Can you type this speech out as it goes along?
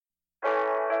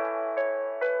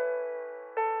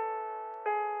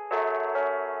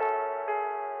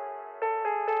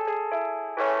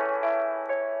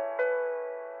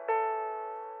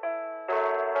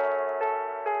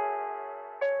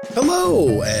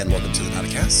Hello, and welcome to the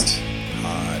Nauticast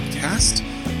podcast,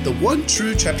 the one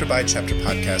true chapter-by-chapter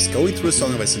podcast going through A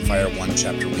Song of Ice and Fire one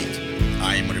chapter a week.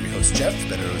 I am one of your hosts, Jeff,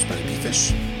 better known as Brady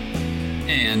Beefish.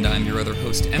 And I'm your other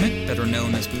host, Emmett, better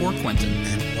known as Poor Quentin.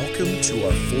 And welcome to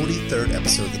our 43rd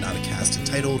episode of the Nauticast,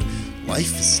 entitled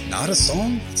Life is Not a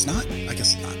Song? It's not? I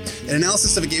guess it's not. An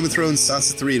analysis of a Game of Thrones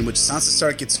Sansa 3 in which Sansa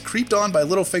Stark gets creeped on by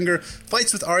Littlefinger,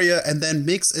 fights with Arya, and then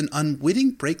makes an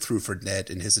unwitting breakthrough for Ned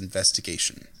in his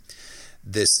investigation.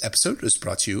 This episode is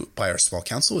brought to you by our small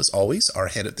council, as always, our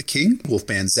head of the king,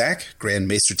 Wolfman Zach, Grand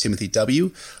Maester Timothy W.,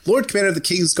 Lord Commander of the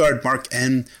Kingsguard Mark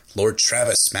N., Lord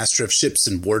Travis, Master of Ships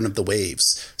and Warden of the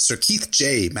Waves, Sir Keith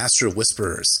J., Master of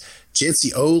Whisperers,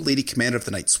 Jancy O., Lady Commander of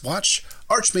the Night's Watch,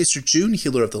 Archmaester June,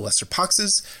 Healer of the Lesser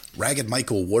Poxes, Ragged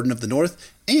Michael, Warden of the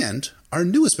North, and our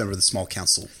newest member of the small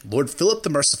council, Lord Philip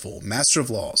the Merciful, Master of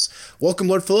Laws. Welcome,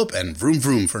 Lord Philip, and vroom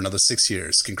vroom for another 6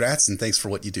 years. Congrats, and thanks for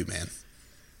what you do, man.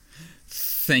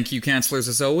 Thank you, counselors,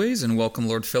 as always, and welcome,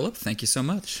 Lord Philip. Thank you so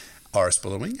much. Our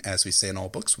spoiler wing, as we say in all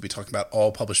books, we'll be talking about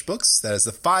all published books. That is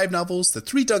the 5 novels, the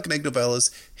 3 Duncan Egg novellas,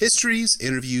 histories,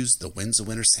 interviews, the Winds of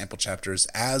Winter sample chapters,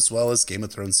 as well as Game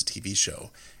of Thrones, the TV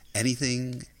show.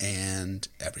 Anything and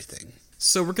everything.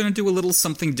 So we're going to do a little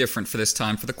something different for this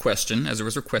time for the question, as it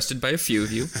was requested by a few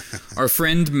of you. Our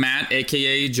friend Matt,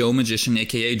 a.k.a. Joe Magician,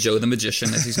 a.k.a. Joe the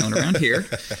Magician, as he's known around here,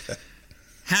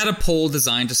 had a poll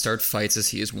designed to start fights as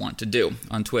he is wont to do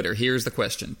on Twitter. Here's the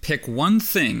question. Pick one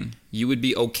thing you would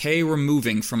be okay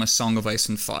removing from A Song of Ice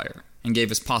and Fire, and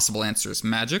gave us possible answers: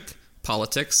 magic,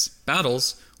 politics,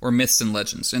 battles, or myths and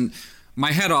legends. And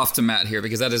my hat off to Matt here,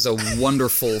 because that is a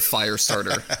wonderful fire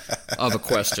starter of a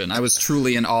question. I was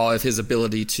truly in awe of his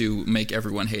ability to make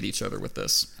everyone hate each other with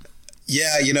this.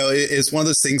 Yeah, you know, it's one of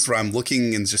those things where I'm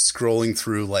looking and just scrolling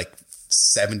through like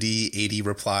 70, 80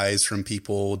 replies from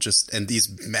people, and these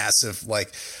massive, like,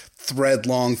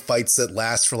 thread-long fights that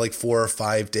last for like 4 or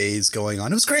 5 days going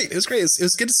on. It was great. It was great. It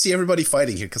was good to see everybody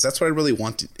fighting here, because that's what I really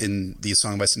want in the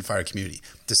Song of Ice and Fire community.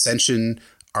 Dissension,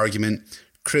 argument,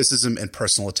 criticism, and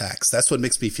personal attacks. That's what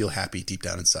makes me feel happy deep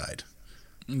down inside.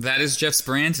 That is Jeff's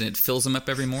brand, and it fills him up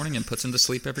every morning and puts him to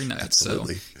sleep every night.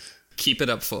 Absolutely. So keep it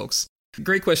up, folks.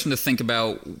 Great question to think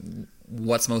about.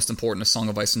 What's most important, A Song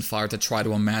of Ice and Fire, to try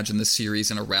to imagine the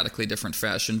series in a radically different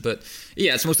fashion. But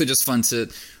yeah, it's mostly just fun to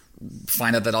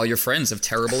find out that all your friends have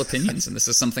terrible opinions, and this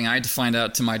is something I had to find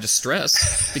out to my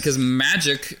distress, because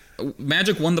Magic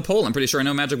won the poll. I'm pretty sure. I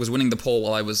know Magic was winning the poll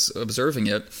while I was observing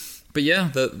it. But yeah,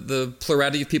 the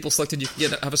plurality of people selected you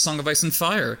could have A Song of Ice and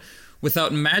Fire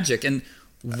without magic, and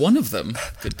one of them,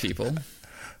 good people,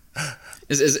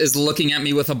 is looking at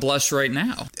me with a blush right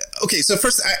now. Okay, so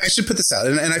first I should put this out,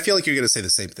 and I feel like you're going to say the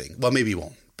same thing. Well, maybe you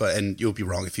won't, and you'll be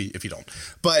wrong if you don't.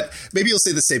 But maybe you'll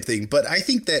say the same thing. But I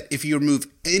think that if you remove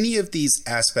any of these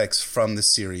aspects from the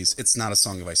series, it's not A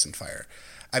Song of Ice and Fire.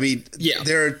 I mean, yeah,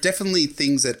 there are definitely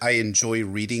things that I enjoy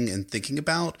reading and thinking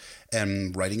about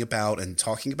and writing about and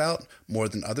talking about more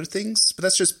than other things, but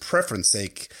that's just preference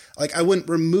sake. Like, I wouldn't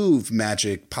remove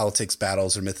magic, politics,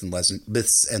 battles, or myths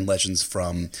and legends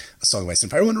from A Song of Ice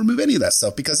and Fire. I wouldn't remove any of that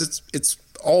stuff, because it's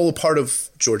all a part of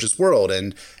George's world,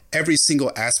 and every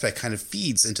single aspect kind of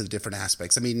feeds into the different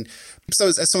aspects. I mean, so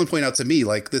as someone pointed out to me,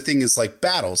 like, the thing is, like,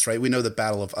 battles, right? We know the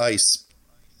Battle of Ice,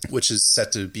 which is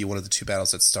set to be one of the 2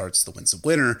 battles that starts the Winds of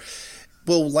Winter,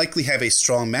 will likely have a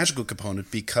strong magical component,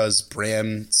 because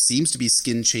Bran seems to be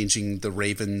skin-changing the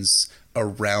ravens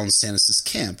around Stannis'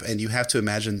 camp, and you have to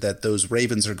imagine that those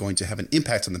ravens are going to have an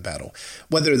impact on the battle.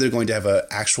 Whether they're going to have an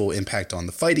actual impact on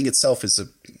the fighting itself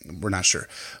we're not sure.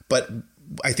 But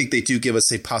I think they do give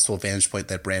us a possible vantage point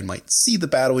that Bran might see the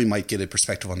battle. We might get a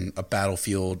perspective on a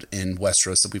battlefield in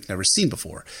Westeros that we've never seen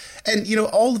before. And, you know,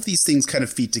 all of these things kind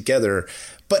of feed together.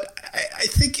 But I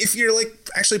think if you're like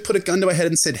actually put a gun to my head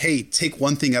and said, hey, take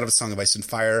one thing out of A Song of Ice and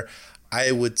Fire,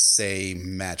 I would say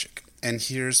magic. And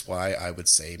here's why I would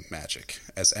say magic.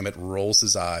 As Emmett rolls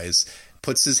his eyes,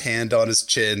 puts his hand on his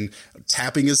chin,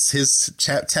 tapping his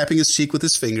cheek with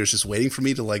his fingers, just waiting for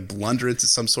me to like blunder into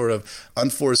some sort of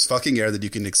unforced fucking air that you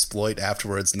can exploit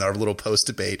afterwards in our little post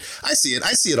debate. I see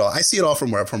it all. I see it all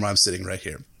from where I'm sitting right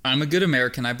here. I'm a good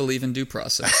American. I believe in due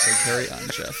process. So carry on,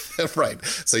 Jeff. Right.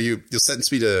 So you'll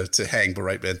sentence me to hang,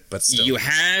 but still. You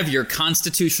have your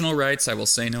constitutional rights. I will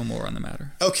say no more on the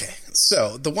matter. Okay.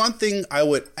 So the one thing I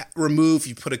would remove,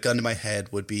 you put a gun to my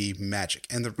head, would be magic.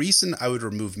 And the reason I would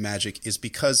remove magic is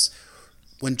because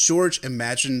when George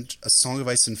imagined A Song of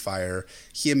Ice and Fire,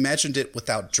 he imagined it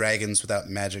without dragons, without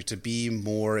magic, to be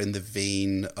more in the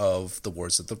vein of the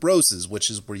Wars of the Roses, which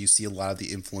is where you see a lot of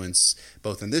the influence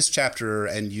both in this chapter,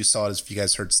 and you saw it, as you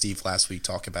guys heard Steve last week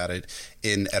talk about it,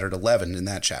 in Eddard 11 in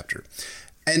that chapter.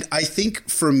 And I think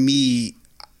for me,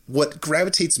 what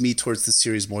gravitates me towards the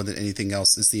series more than anything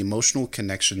else is the emotional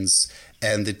connections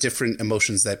and the different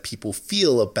emotions that people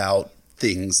feel about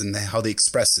things and how they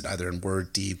express it, either in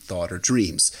word, deed, thought, or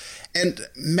dreams. And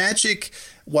magic,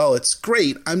 while it's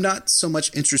great, I'm not so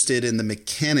much interested in the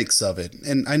mechanics of it.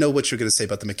 And I know what you're going to say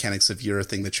about the mechanics of your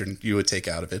thing that you would take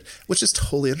out of it, which is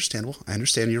totally understandable. I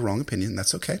understand your wrong opinion.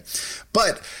 That's okay.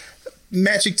 But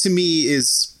magic to me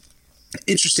is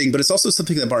interesting, but it's also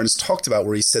something that Martin's talked about,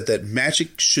 where he said that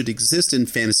magic should exist in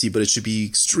fantasy, but it should be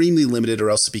extremely limited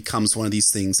or else it becomes one of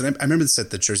these things. And I remember this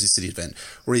at the Jersey City event,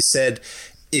 where he said,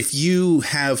 if you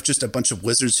have just a bunch of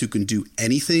wizards who can do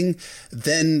anything,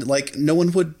 then like no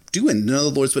one would do it. None of the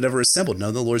lords would ever assemble. None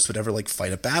of the lords would ever like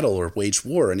fight a battle or wage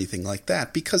war or anything like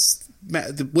that, because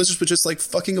the wizards would just like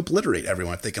fucking obliterate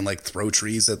everyone if they can like throw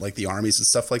trees at like the armies and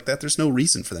stuff like that. There's no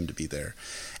reason for them to be there.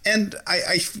 And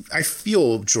I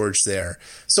feel George there.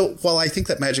 So while I think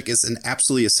that magic is an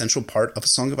absolutely essential part of A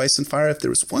Song of Ice and Fire, if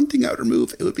there was one thing I would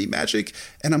remove, it would be magic.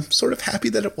 And I'm sort of happy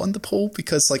that it won the poll,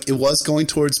 because like it was going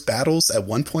towards battles at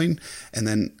one point, and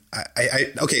then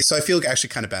okay, so I feel actually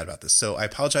kind of bad about this. So I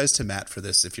apologize to Matt for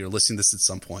this if you're listening to this at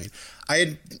some point. I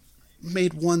had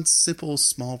made one simple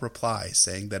small reply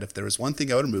saying that if there was one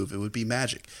thing I would remove, it would be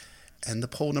magic. And the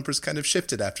poll numbers kind of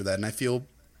shifted after that, and I feel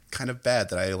kind of bad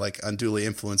that I like unduly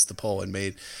influenced the poll and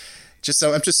made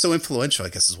I'm just so influential, I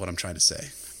guess is what I'm trying to say.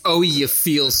 Oh, you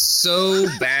feel so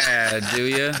bad, do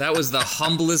you? That was the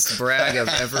humblest brag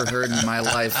I've ever heard in my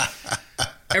life.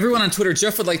 Everyone on Twitter,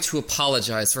 Jeff would like to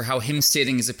apologize for how him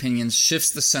stating his opinions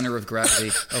shifts the center of gravity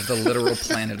of the literal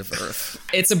planet of Earth.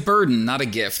 It's a burden, not a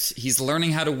gift. He's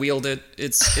learning how to wield it.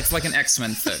 It's like an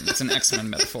X-Men thing. It's an X-Men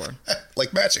metaphor.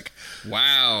 Like magic.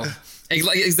 Wow.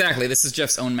 Exactly. This is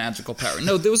Jeff's own magical power.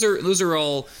 No, those are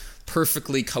all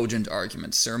perfectly cogent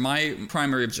arguments, sir. My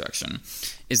primary objection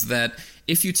is that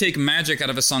if you take magic out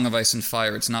of A Song of Ice and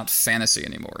Fire, it's not fantasy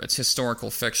anymore. It's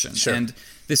historical fiction. Sure. And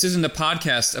this isn't a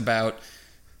podcast about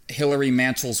Hilary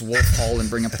Mantel's Wolf Hall and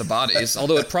Bring Up the Bodies,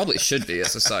 although it probably should be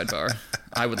as a sidebar.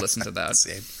 I would listen to that.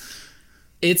 Same.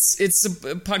 It's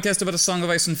a podcast about A Song of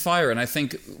Ice and Fire, and I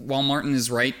think while Martin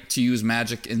is right to use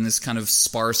magic in this kind of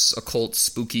sparse, occult,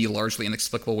 spooky, largely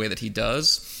inexplicable way that he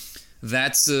does,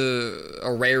 that's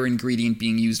a rare ingredient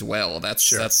being used well.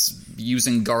 That's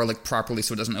using garlic properly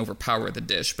so it doesn't overpower the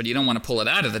dish, but you don't want to pull it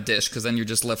out of the dish because then you're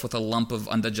just left with a lump of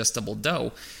undigestible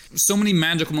dough. So many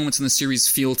magical moments in the series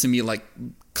feel to me like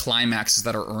climaxes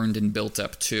that are earned and built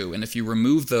up too. And if you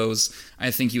remove those,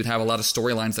 I think you'd have a lot of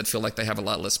storylines that feel like they have a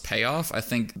lot less payoff. I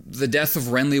think the death of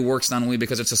Renly works not only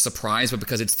because it's a surprise, but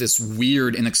because it's this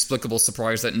weird, inexplicable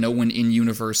surprise that no one in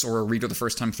universe or a reader the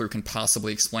first time through can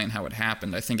possibly explain how it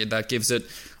happened. I think that gives it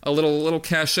a little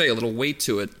cachet, a little weight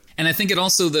to it. And I think it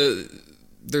also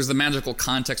there's the magical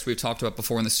context we've talked about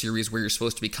before in the series where you're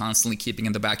supposed to be constantly keeping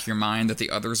in the back of your mind that the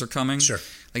others are coming. Sure.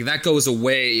 Like that goes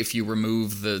away if you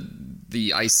remove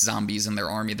the ice zombies and their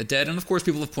army of the dead. And of course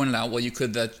people have pointed out, well, you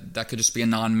could that could just be a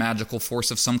non-magical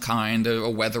force of some kind, a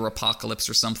weather apocalypse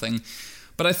or something.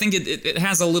 But I think it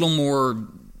has a little more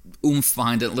oomph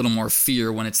behind it, a little more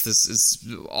fear when it's this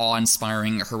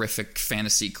awe-inspiring, horrific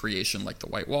fantasy creation like the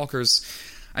White Walkers.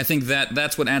 I think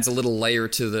that's what adds a little layer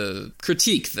to the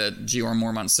critique that G.R.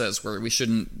 Mormont says, where we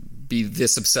shouldn't be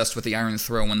this obsessed with the Iron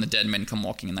Throne when the dead men come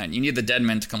walking in the night. You need the dead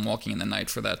men to come walking in the night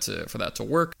for that to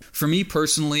work. For me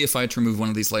personally, if I had to remove one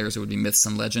of these layers, it would be myths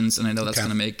and legends, and I know that's going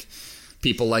to make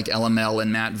people like LML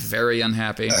and Matt very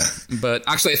unhappy. But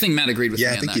actually, I think Matt agreed with me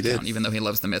on that count, even though he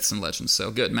loves the myths and legends. So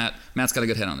good, Matt's got a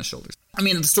good head on his shoulders. I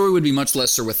mean, the story would be much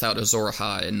lesser without Azor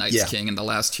Ahai and Night's King and The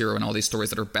Last Hero and all these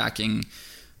stories that are backing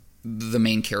the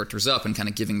main characters up and kind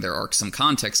of giving their arc some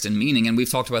context and meaning. And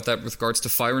we've talked about that with regards to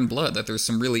Fire and Blood, that there's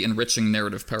some really enriching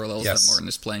narrative parallels that Martin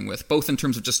is playing with, both in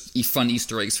terms of just fun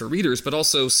Easter eggs for readers, but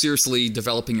also seriously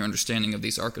developing your understanding of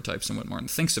these archetypes and what Martin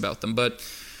thinks about them. But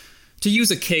to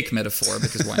use a cake metaphor,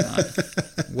 because why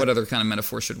not? What other kind of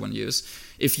metaphor should one use?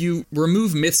 If you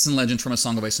remove myths and legends from A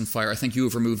Song of Ice and Fire, I think you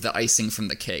have removed the icing from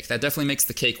the cake. That definitely makes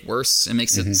the cake worse. It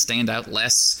makes it stand out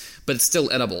less, but it's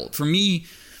still edible. For me,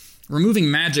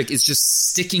 removing magic is just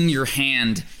sticking your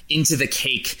hand into the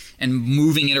cake and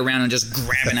moving it around and just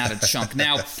grabbing out a chunk.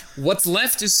 Now, what's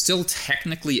left is still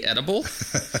technically edible,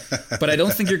 but I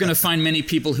don't think you're going to find many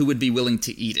people who would be willing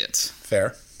to eat it.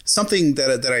 Fair. Something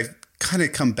that I kind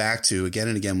of come back to again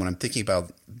and again when I'm thinking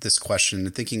about this question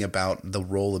and thinking about the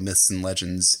role of myths and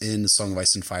legends in Song of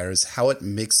Ice and Fire is how it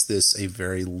makes this a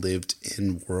very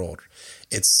lived-in world.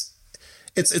 It's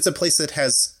a place that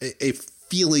has a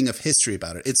feeling of history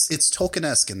about it. It's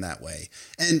Tolkien-esque in that way.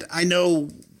 And I know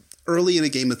early in a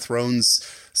Game of Thrones,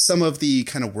 some of the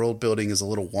kind of world building is a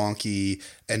little wonky,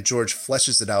 and George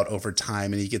fleshes it out over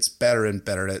time, and he gets better and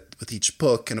better at with each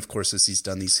book. And of course, as he's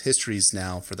done these histories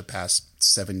now for the past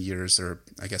 7 years, or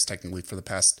I guess technically for the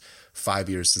past 5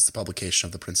 years since the publication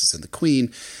of The Princess and the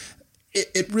Queen,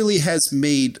 it really has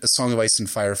made A Song of Ice and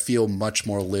Fire feel much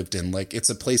more lived in. Like it's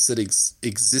a place that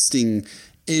existing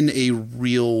in a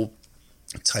real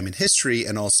time in history,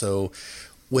 and also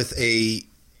with a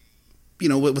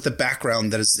with a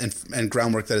background that is and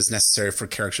groundwork that is necessary for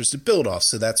characters to build off.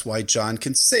 So that's why Jon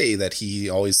can say that he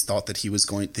always thought that he was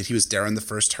Daeron the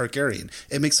First Targaryen.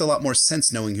 It makes a lot more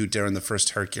sense knowing who Daeron the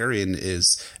First Targaryen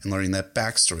is and learning that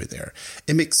backstory there.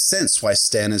 It makes sense why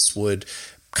Stannis would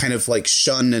kind of like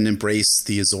shun and embrace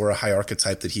the Azor Ahai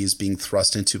archetype that he is being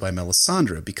thrust into by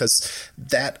Melisandre, because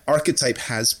that archetype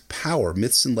has power.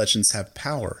 Myths and legends have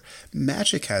power.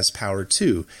 Magic has power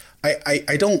too. I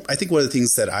think one of the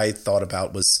things that I thought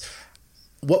about was,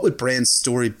 what would Bran's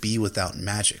story be without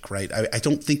magic, right? I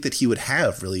don't think that he would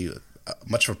have really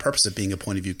much of a purpose of being a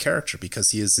point of view character,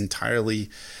 because he is entirely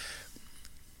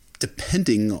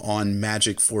depending on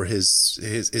magic for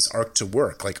his arc to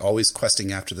work, like always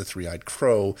questing after the three-eyed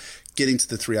crow, getting to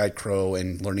the three-eyed crow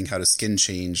and learning how to skin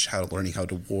change, learning how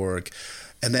to warg,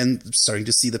 and then starting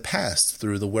to see the past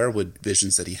through the werewood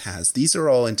visions that he has. These are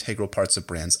all integral parts of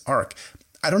Bran's arc.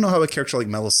 I don't know how a character like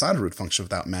Melisandre would function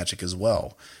without magic as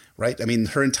well, right? I mean,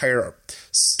 her entire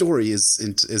story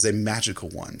is a magical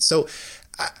one. So,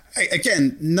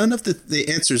 again, none of the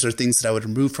answers are things that I would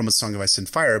remove from A Song of Ice and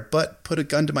Fire, but put a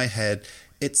gun to my head,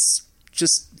 it's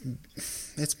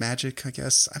magic, I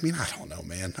guess. I mean, I don't know,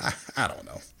 man. I don't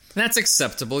know. That's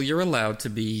acceptable. You're allowed to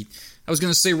be, I was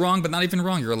going to say wrong, but not even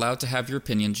wrong. You're allowed to have your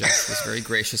opinion, Jeff. That's very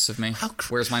gracious of me.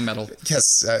 Where's my medal?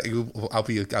 Yes, I'll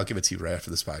give it to you right after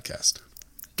this podcast.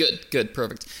 Good,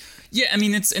 perfect. Yeah, I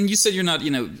mean, and you said you're not,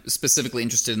 specifically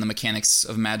interested in the mechanics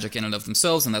of magic in and of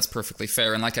themselves, and that's perfectly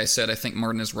fair. And like I said, I think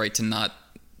Martin is right to not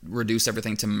reduce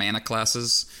everything to mana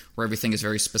classes, where everything is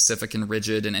very specific and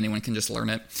rigid, and anyone can just learn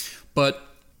it. But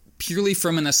purely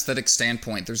from an aesthetic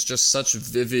standpoint, there's just such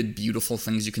vivid, beautiful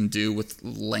things you can do with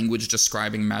language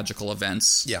describing magical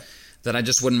events. Yeah. That I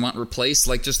just wouldn't want replaced.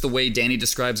 Like just the way Dany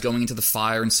describes going into the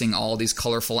fire and seeing all these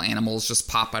colorful animals just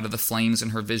pop out of the flames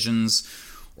in her visions,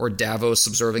 or Davos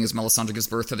observing as Melisandre gives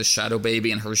birth to the shadow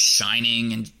baby and her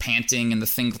shining and panting and the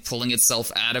thing pulling itself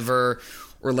out of her,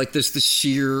 or like this the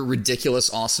sheer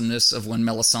ridiculous awesomeness of when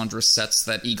Melisandre sets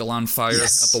that eagle on fire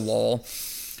at the wall,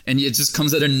 and it just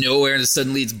comes out of nowhere and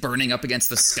suddenly it's burning up against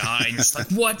the sky and you're just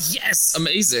like, what? Yes,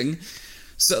 amazing.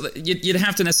 So you'd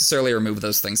have to necessarily remove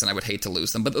those things, and I would hate to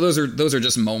lose them. But those are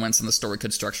just moments, and the story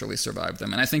could structurally survive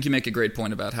them. And I think you make a great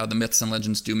point about how the myths and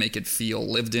legends do make it feel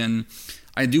lived in.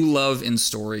 I do love in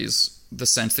stories the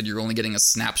sense that you're only getting a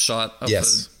snapshot of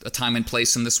a time and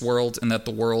place in this world, and that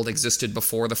the world existed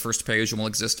before the first page and will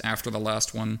exist after the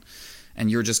last one,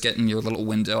 and you're just getting your little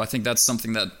window. I think that's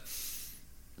something that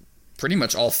pretty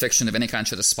much all fiction of any kind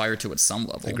should aspire to at some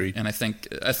level. Agreed. And I think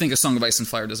A Song of Ice and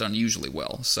Fire does unusually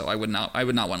well, so I would not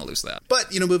want to lose that.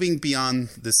 But, moving beyond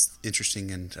this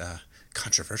interesting and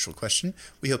controversial question,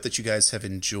 we hope that you guys have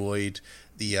enjoyed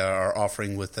our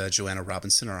offering with Joanna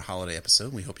Robinson, our holiday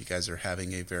episode. We hope you guys are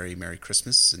having a very Merry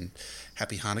Christmas and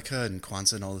Happy Hanukkah and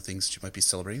Kwanzaa and all the things that you might be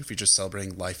celebrating. If you're just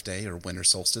celebrating Life Day or Winter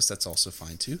Solstice, that's also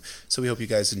fine too. So we hope you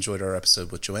guys enjoyed our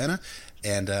episode with Joanna,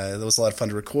 and that was a lot of fun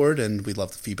to record, and we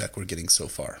love the feedback we're getting so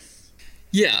far.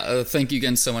 Yeah, thank you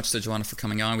again so much to Joanna for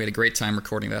coming on. We had a great time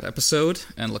recording that episode,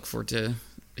 and look forward to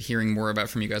hearing more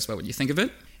from you guys about what you think of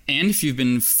it. And if you've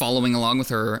been following along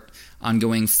with our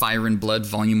ongoing Fire and Blood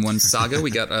Volume 1 saga,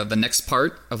 we got the next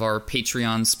part of our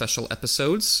Patreon special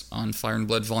episodes on Fire and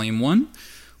Blood Volume 1,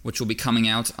 which will be coming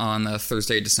out on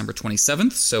Thursday, December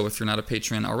 27th. So if you're not a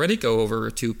Patreon already, go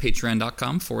over to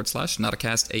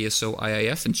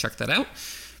patreon.com/NotAcastASOIIF and check that out.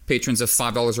 Patrons of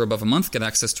 $5 or above a month get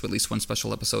access to at least one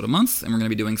special episode a month, and we're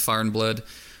going to be doing Fire and Blood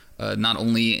not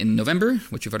only in November,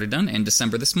 which we've already done, and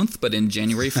December this month, but in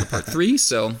January for part 3.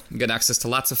 So you get access to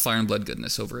lots of Fire and Blood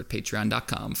goodness over at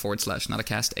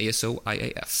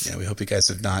patreon.com/NotAcastASOIAF. Yeah, we hope you guys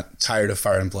have not tired of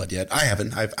Fire and Blood yet. I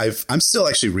haven't. I'm still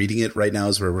actually reading it right now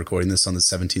as we're recording this on the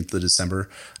 17th of December.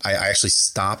 I actually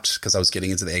stopped because I was getting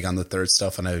into the Aegon the Third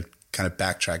stuff, and I kind of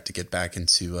backtracked to get back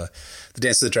into the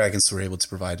Dance of the Dragons, so we're able to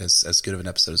provide as good of an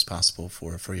episode as possible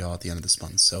for y'all at the end of this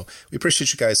month. So we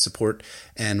appreciate you guys' support,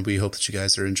 and we hope that you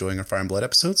guys are enjoying our Fire and Blood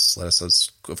episodes. Let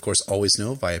us, of course, always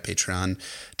know via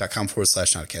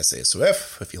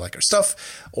patreon.com/NotAcastASOF if you like our stuff,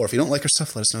 or if you don't like our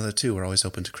stuff, let us know that too. We're always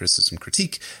open to criticism,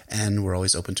 critique, and we're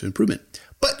always open to improvement.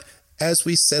 But As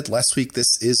we said last week,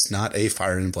 this is not a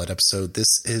Fire and Blood episode.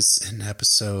 This is an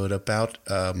episode about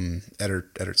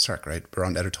Eddard Stark, right? We're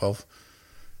on Eddard 12.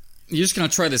 You're just going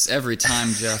to try this every time,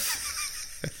 Jeff.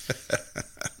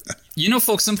 You know,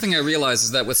 folks, something I realized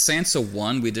is that with Sansa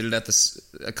 1, we did it at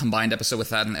a combined episode with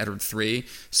that and Eddard 3,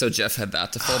 so Jeff had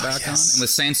that to fall back on. And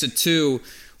with Sansa 2,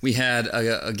 we had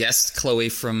a guest, Chloe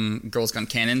from Girls Gone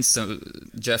Canon, so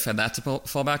Jeff had that to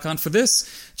fall back on. For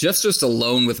this, Jeff's just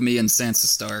alone with me and Sansa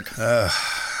Stark.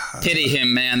 Pity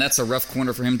him, man. That's a rough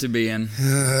corner for him to be in.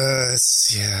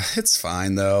 It's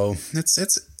fine, though.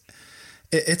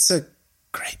 It's a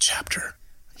great chapter.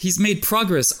 He's made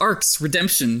progress, arcs,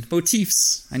 redemption,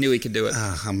 motifs. I knew he could do it.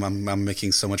 I'm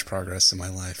making so much progress in my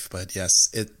life. But yes,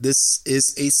 this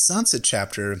is a Sansa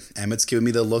chapter. Emmett's giving me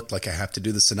the look like I have to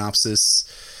do the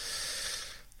synopsis.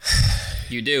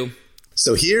 You do.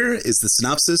 So here is the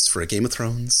synopsis for A Game of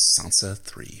Thrones, Sansa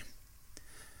 3.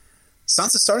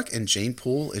 Sansa Stark and Jeyne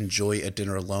Poole enjoy a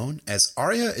dinner alone. As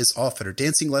Arya is off at her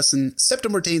dancing lesson, Septa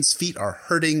Mordane's feet are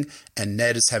hurting, and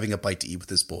Ned is having a bite to eat with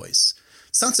his boys.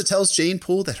 Sansa tells Jeyne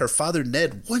Poole that her father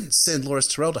Ned wouldn't send Loras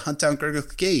Tyrell to hunt down Gregor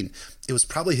Clegane. It was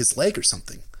probably his leg or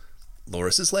something.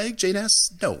 Loras's leg? Jane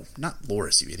asks. No, not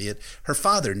Loras, you idiot. Her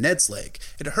father, Ned's leg.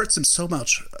 It hurts him so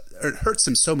much,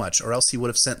 or else he would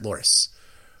have sent Loras.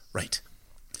 Right.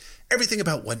 Everything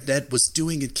about what Ned was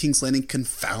doing in King's Landing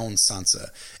confounds Sansa.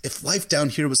 If life down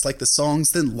here was like the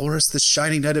songs, then Loras, the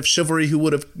shining knight of chivalry who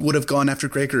would have gone after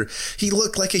Gregor. He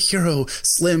looked like a hero,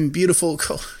 slim, beautiful,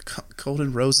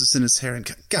 golden roses in his hair, and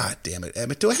God damn it,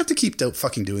 Emmett, do I have to keep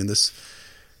fucking doing this?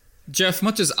 Jeff,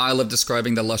 much as I love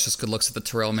describing the luscious good looks of the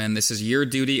Tyrell men, this is your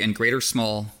duty, and great or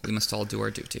small, we must all do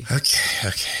our duty. Okay,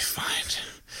 fine.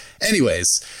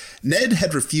 Anyways, Ned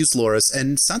had refused Loras,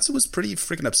 and Sansa was pretty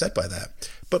freaking upset by that.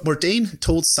 But Mordaine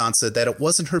told Sansa that it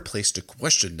wasn't her place to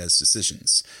question Ned's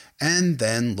decisions. And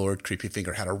then Lord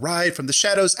Creepyfinger had arrived from the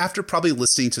shadows after probably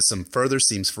listening to some Further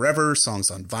Seems Forever songs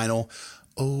on vinyl.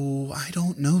 Oh, I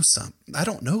don't know,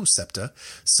 Septa.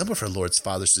 Some of her lord's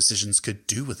father's decisions could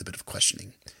do with a bit of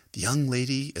questioning. The young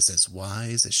lady is as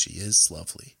wise as she is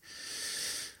lovely.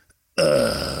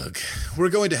 Ugh. We're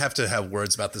going to have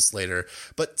words about this later,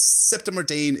 but Septa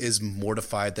Mordaine is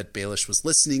mortified that Baelish was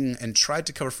listening and tried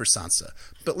to cover for Sansa,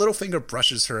 but Littlefinger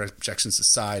brushes her objections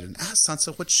aside and asks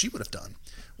Sansa what she would have done.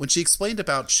 When she explained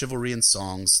about chivalry and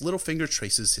songs, Littlefinger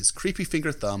traces his creepy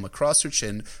finger thumb across her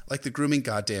chin like the grooming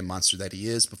goddamn monster that he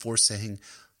is before saying,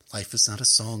 "Life is not a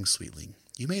song, sweetling.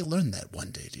 You may learn that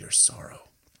one day to your sorrow."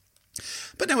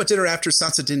 But now at dinner after,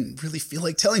 Sansa didn't really feel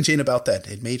like telling Jeyne about that.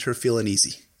 It made her feel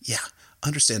uneasy. Yeah,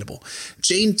 understandable.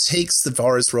 Jeyne takes the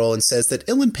Varys role and says that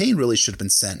Ilyn Payne really should have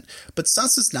been sent, but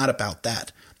Sansa's not about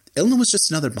that. Ilyn was just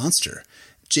another monster.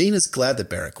 Jeyne is glad that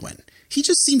Beric went. He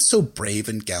just seems so brave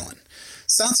and gallant.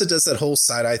 Sansa does that whole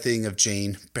side-eye thing of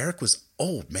Jeyne. Beric was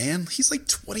old, man. He's like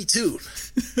 22.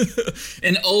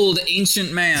 An old,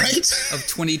 ancient man, right? Of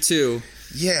 22.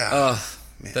 Yeah.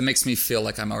 Man. That makes me feel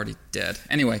like I'm already dead.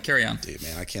 Anyway, carry on. Dude,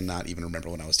 man, I cannot even remember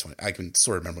when I was 20. I can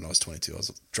sort of remember when I was 22. I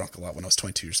was drunk a lot when I was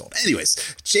 22 years old. Anyways,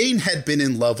 Jeyne had been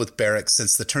in love with Beric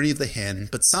since the turning of the hand,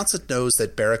 but Sansa knows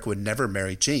that Beric would never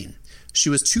marry Jeyne. She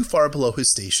was too far below his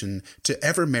station to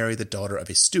ever marry the daughter of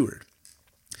a steward.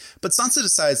 But Sansa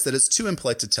decides that it's too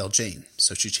impolite to tell Jeyne,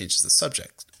 so she changes the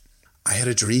subject. I had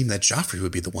a dream that Joffrey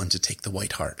would be the one to take the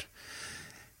White Hart.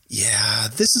 Yeah,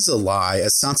 this is a lie,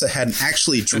 as Sansa hadn't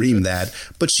actually dreamed that,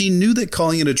 but she knew that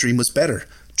calling it a dream was better.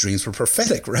 Dreams were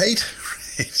prophetic, right?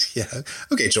 Right, yeah.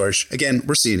 Okay, George, again,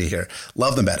 we're seeing you here.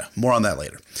 Love the meta. More on that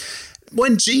later.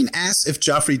 When Jeyne asks if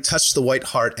Joffrey touched the White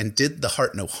Hart and did the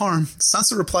heart no harm,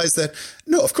 Sansa replies that,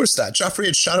 no, of course not. Joffrey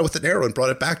had shot it with an arrow and brought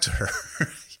it back to her.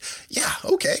 Yeah,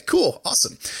 okay, cool,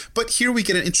 awesome. But here we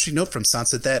get an interesting note from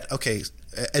Sansa that, okay,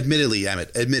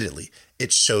 admittedly,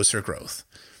 it shows her growth.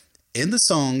 In the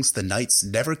songs, the knights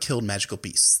never killed magical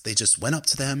beasts. They just went up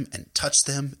to them and touched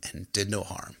them and did no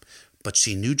harm. But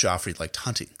she knew Joffrey liked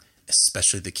hunting,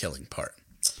 especially the killing part.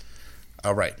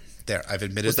 All right, there, I've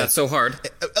admitted was that so hard?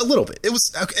 A little bit. It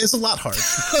was a lot hard.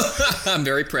 I'm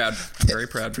very proud. Very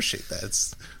proud. I appreciate that.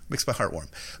 It makes my heart warm.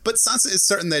 But Sansa is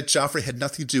certain that Joffrey had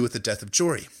nothing to do with the death of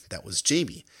Jory. That was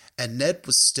Jaime. And Ned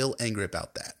was still angry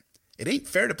about that. It ain't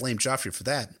fair to blame Joffrey for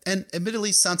that, and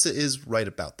admittedly, Sansa is right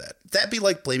about that. That'd be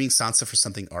like blaming Sansa for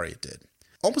something Arya did.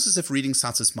 Almost as if reading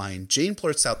Sansa's mind, Jeyne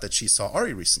blurts out that she saw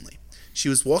Arya recently. She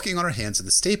was walking on her hands in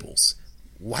the stables.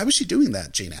 Why was she doing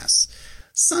that, Jeyne asks.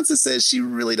 Sansa says she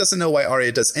really doesn't know why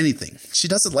Arya does anything. She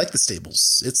doesn't like the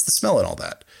stables. It's the smell and all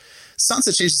that.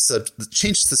 Sansa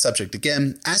changes the subject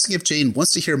again, asking if Jeyne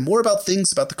wants to hear more about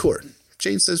things about the court.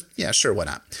 Jane says, yeah, sure, why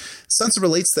not? Sansa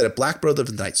relates that a black brother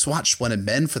of the Night's Watch wanted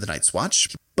men for the Night's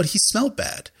Watch, but he smelled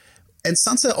bad. And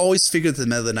Sansa always figured that the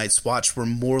men of the Night's Watch were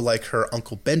more like her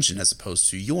Uncle Benjen as opposed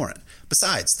to Yoren.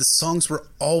 Besides, the songs were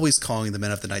always calling the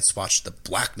men of the Night's Watch the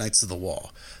Black Knights of the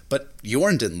Wall. But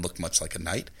Yoren didn't look much like a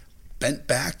knight.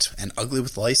 Bent-backed and ugly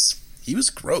with lice, he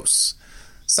was gross.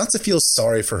 Sansa feels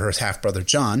sorry for her half-brother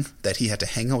Jon that he had to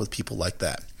hang out with people like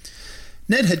that.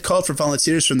 Ned had called for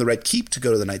volunteers from the Red Keep to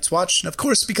go to the Night's Watch, and of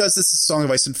course, because this is a Song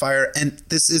of Ice and Fire, and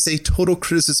this is a total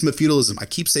criticism of feudalism. I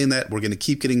keep saying that. We're going to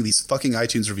keep getting these fucking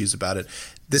iTunes reviews about it.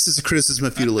 This is a criticism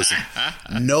of feudalism.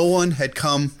 No one had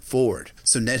come forward,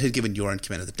 so Ned had given Yoren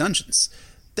command of the dungeons.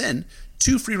 Then,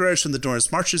 2 free riders from the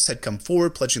Dornish Marches had come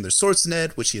forward, pledging their swords to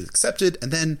Ned, which he had accepted,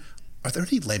 and then, are there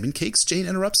any lemon cakes? Jane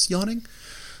interrupts, yawning.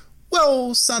 Well,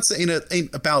 Sansa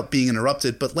ain't about being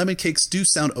interrupted, but lemon cakes do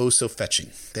sound oh so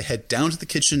fetching. They head down to the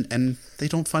kitchen, and they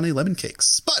don't find any lemon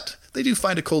cakes. But they do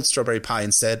find a cold strawberry pie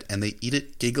instead, and they eat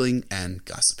it, giggling and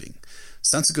gossiping.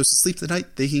 Sansa goes to sleep the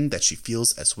night, thinking that she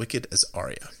feels as wicked as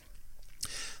Arya.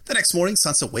 The next morning,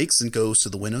 Sansa wakes and goes to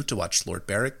the window to watch Lord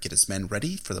Beric get his men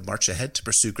ready for the march ahead to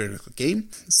pursue Gregor Clegane.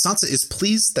 Sansa is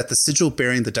pleased that the sigil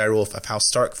bearing the direwolf of House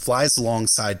Stark flies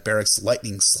alongside Beric's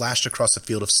lightning slashed across a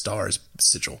field of stars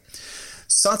sigil.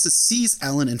 Sansa sees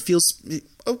Alan and feels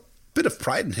a bit of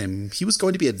pride in him. He was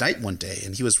going to be a knight one day,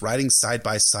 and he was riding side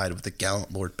by side with the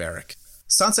gallant Lord Beric.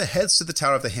 Sansa heads to the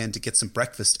Tower of the Hand to get some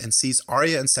breakfast and sees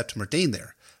Arya and Septim Mordane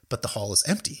there, but the hall is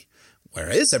empty. Where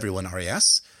is everyone, Arya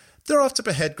asks. They're off to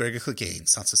behead Gregor Clegane,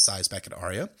 Sansa sighs back at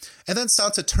Arya. And then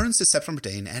Sansa turns to Septim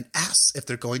Mordane and asks if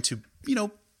they're going to,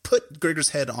 put Gregor's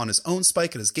head on his own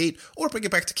spike at his gate or bring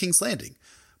it back to King's Landing.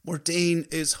 Mordane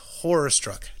is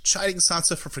horror-struck, chiding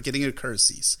Sansa for forgetting her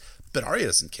courtesies. But Arya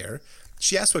doesn't care.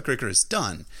 She asks what Gregor has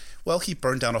done. Well, he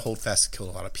burned down a holdfast and killed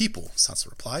a lot of people, Sansa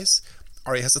replies.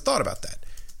 Arya has a thought about that.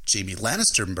 Jaime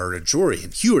Lannister murdered Jory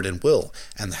and Heward and Will,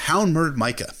 and the Hound murdered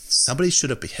Mycah. Somebody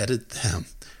should have beheaded them.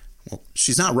 Well,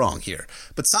 she's not wrong here,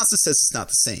 but Sansa says it's not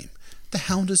the same. The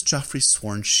Hound is Joffrey's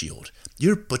sworn shield.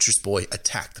 Your butcher's boy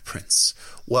attacked the prince.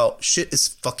 Well, shit is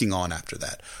fucking on after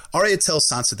that. Arya tells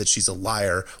Sansa that she's a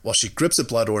liar while she grips a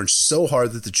blood orange so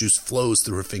hard that the juice flows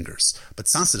through her fingers. But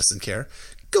Sansa doesn't care.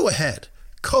 Go ahead.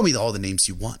 Call me all the names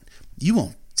you want. You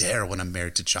won't dare when I'm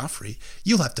married to Joffrey.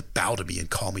 You'll have to bow to me and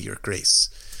call me your grace.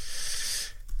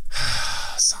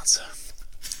 Sansa.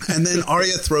 And then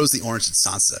Arya throws the orange at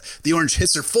Sansa. The orange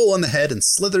hits her full on the head and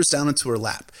slithers down into her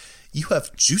lap. You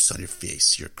have juice on your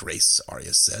face, your grace,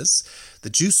 Arya says.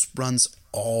 The juice runs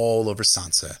all over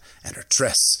Sansa, and her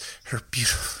dress, her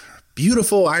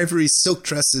beautiful ivory silk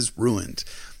dress is ruined.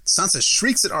 Sansa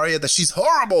shrieks at Arya that she's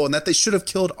horrible and that they should have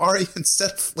killed Arya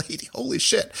instead of Lady. Holy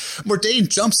shit. Mordane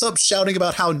jumps up shouting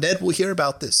about how Ned will hear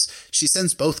about this. She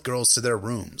sends both girls to their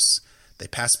rooms. They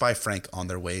pass by Frank on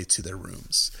their way to their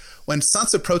rooms. When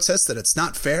Sansa protests that it's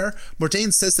not fair,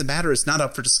 Mordane says the matter is not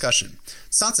up for discussion.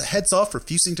 Sansa heads off,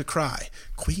 refusing to cry.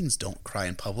 Queens don't cry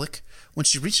in public. When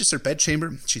she reaches her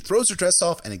bedchamber, she throws her dress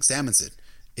off and examines it.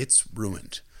 It's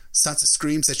ruined. Sansa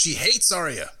screams that she hates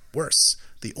Arya. Worse,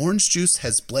 the orange juice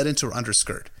has bled into her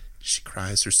underskirt. She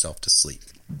cries herself to sleep.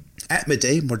 At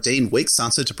midday, Mordane wakes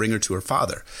Sansa to bring her to her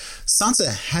father.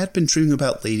 Sansa had been dreaming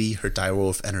about Lady, her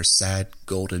direwolf, and her sad,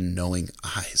 golden, knowing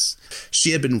eyes.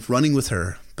 She had been running with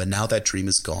her, but now that dream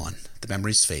is gone. The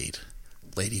memories fade.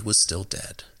 Lady was still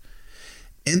dead.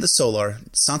 In the solar,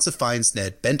 Sansa finds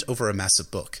Ned bent over a massive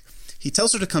book. He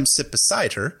tells her to come sit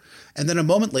beside her, and then a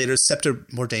moment later, Septim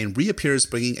Mordane reappears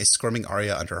bringing a squirming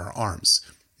Arya under her arms.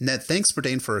 Ned thanks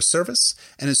Mordane for her service,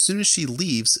 and as soon as she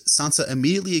leaves, Sansa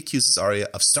immediately accuses Arya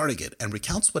of starting it and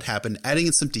recounts what happened, adding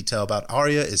in some detail about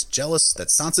Arya is jealous that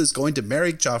Sansa is going to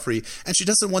marry Joffrey, and she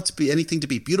doesn't want to be anything to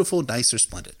be beautiful, nice, or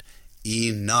splendid.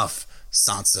 Enough,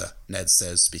 Sansa, Ned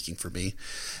says, speaking for me.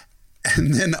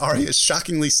 And then Arya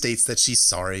shockingly states that she's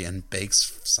sorry and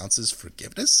begs Sansa's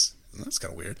forgiveness. That's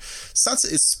kind of weird.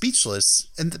 Sansa is speechless,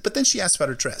 but then she asks about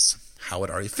her dress. How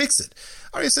would Arya fix it?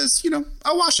 Arya says,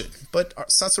 I'll wash it. But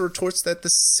Sansa retorts that the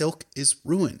silk is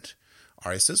ruined.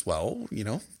 Arya says, well,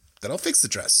 then I'll fix the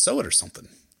dress. Sew it or something.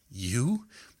 You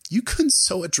couldn't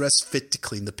sew a dress fit to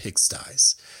clean the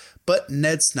pigsties. But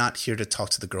Ned's not here to talk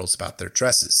to the girls about their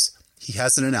dresses. He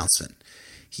has an announcement.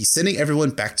 He's sending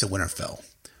everyone back to Winterfell.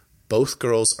 Both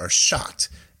girls are shocked,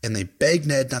 and they beg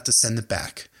Ned not to send them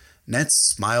back. Ned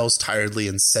smiles tiredly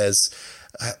and says,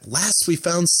 at last we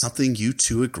found something you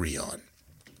two agree on.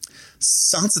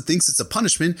 Sansa thinks it's a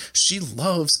punishment. She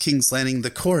loves King's Landing, the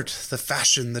court, the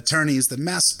fashion, the tourneys, the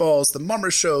masked balls, the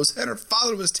mummer shows, and her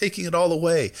father was taking it all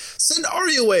away. Send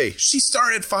Arya away. She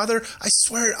started, father. I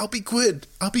swear I'll be good.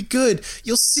 I'll be good.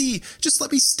 You'll see. Just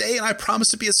let me stay, and I promise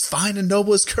to be as fine and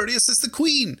noble as courteous as the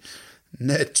queen.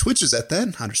 Ned twitches at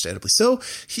that, understandably so.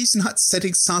 He's not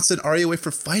sending Sansa and Arya away for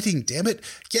fighting, damn it.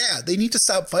 Yeah, they need to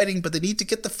stop fighting, but they need to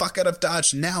get the fuck out of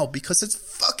Dodge now because it's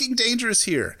fucking dangerous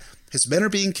here. His men are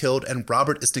being killed, and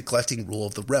Robert is neglecting rule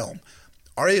of the realm.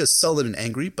 Arya is sullen and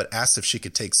angry, but asks if she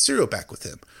could take Syrio back with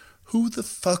him. Who the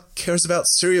fuck cares about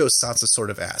Syrio, Sansa sort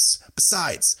of asks.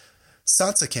 Besides,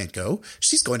 Sansa can't go.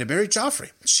 She's going to marry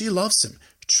Joffrey. She loves him,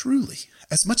 truly.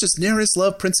 As much as Nerys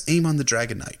loved Prince Aemon the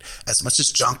Dragon Knight, as much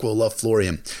as Jonquil loved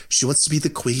Florian, she wants to be the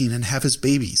queen and have his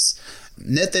babies.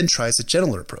 Ned then tries a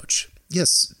gentler approach.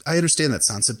 Yes, I understand that,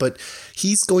 Sansa, but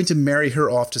he's going to marry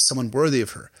her off to someone worthy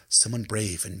of her, someone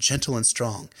brave and gentle and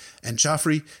strong. And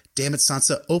Joffrey, damn it,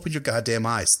 Sansa, open your goddamn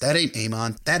eyes. That ain't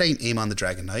Aemon. That ain't Aemon the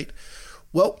Dragon Knight.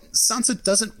 Well, Sansa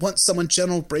doesn't want someone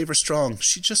gentle, brave, or strong.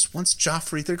 She just wants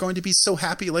Joffrey. They're going to be so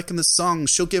happy, like in the song.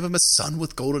 She'll give him a son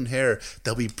with golden hair.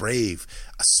 They'll be brave.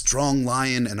 A strong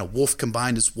lion and a wolf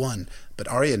combined as one. But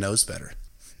Arya knows better.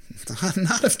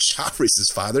 Not if Joffrey's his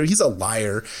father. He's a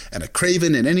liar and a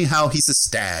craven, and anyhow, he's a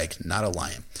stag, not a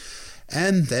lion.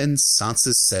 And then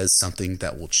Sansa says something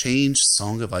that will change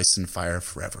Song of Ice and Fire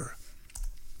forever.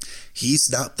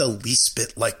 He's not the least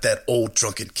bit like that old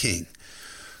drunken king.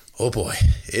 Oh boy,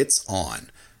 it's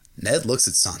on. Ned looks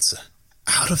at Sansa.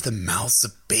 Out of the mouths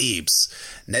of babes.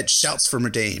 Ned shouts for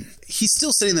Myrdain. He's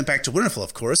still sending them back to Winterfell,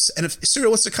 of course, and if Syrio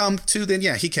wants to come too, then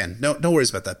yeah, he can. No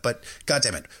worries about that, but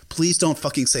goddammit, please don't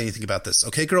fucking say anything about this,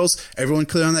 okay, girls? Everyone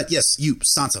clear on that? Yes, you,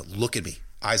 Sansa, look at me.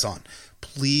 Eyes on.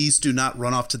 Please do not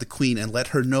run off to the queen and let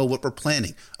her know what we're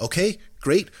planning. Okay?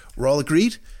 Great. We're all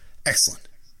agreed? Excellent.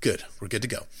 Good. We're good to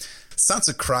go.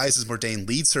 Sansa cries as Myrdain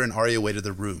leads her and Arya away to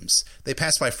their rooms. They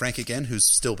pass by Frank again, who's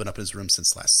still been up in his room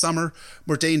since last summer.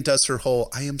 Myrdain does her whole,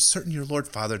 I am certain your Lord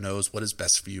Father knows what is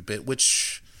best for you bit,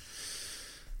 which...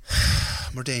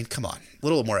 Myrdain, come on. A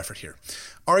little more effort here.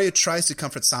 Arya tries to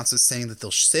comfort Sansa, saying that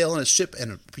they'll sail on a ship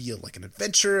and it'll be like an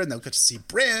adventure, and they'll get to see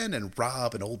Bran and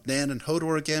Robb and Old Nan and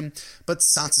Hodor again. But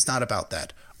Sansa's not about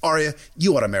that. Arya,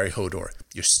 you ought to marry Hodor.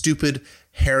 You're stupid,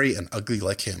 hairy, and ugly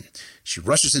like him. She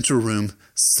rushes into her room,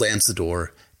 slams the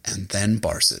door, and then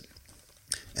bars it.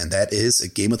 And that is a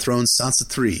Game of Thrones Sansa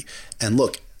 3. And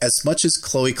look, as much as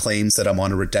Chloe claims that I'm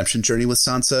on a redemption journey with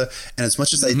Sansa, and as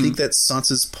much as I think that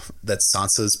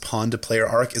Sansa's pawn to player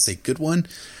arc is a good one,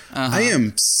 I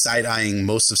am side-eyeing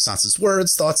most of Sansa's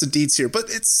words, thoughts, and deeds here, but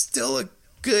it's still a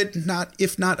good,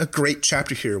 if not a great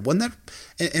chapter here. One that,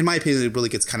 in my opinion, it really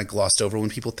gets kind of glossed over when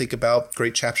people think about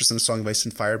great chapters in A Song of Ice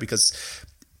and Fire, because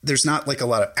there's not like a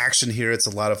lot of action here. It's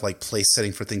a lot of like place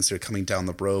setting for things that are coming down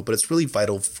the road, but it's really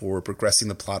vital for progressing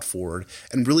the plot forward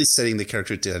and really setting the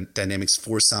character dynamics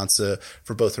for Sansa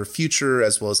for both her future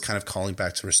as well as kind of calling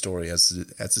back to her story as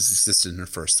it existed in her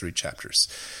first 3 chapters.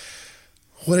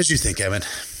 What did you think, Evan?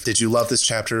 Did you love this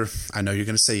chapter? I know you're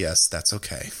going to say yes. That's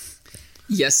okay.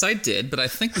 Yes, I did, but I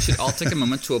think we should all take a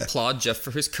moment to applaud Jeff for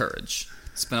his courage.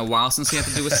 It's been a while since he had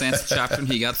to do a Sansa chapter, and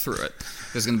he got through it.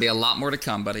 There's going to be a lot more to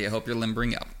come, buddy. I hope you're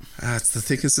limbering up. The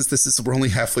thing is, we're only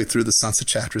halfway through the Sansa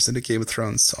chapters into Game of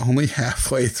Thrones. Only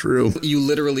halfway through. You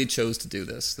literally chose to do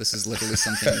this. This is literally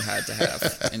something you had to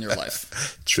have in your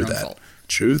life. True that.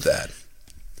 True that.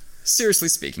 Seriously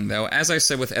speaking, though, as I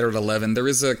said with Eddard 11, there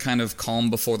is a kind of calm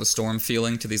before the storm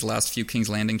feeling to these last few King's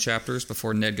Landing chapters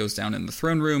before Ned goes down in the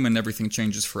throne room and everything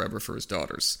changes forever for his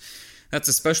daughters. That's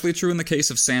especially true in the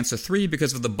case of Sansa 3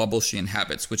 because of the bubble she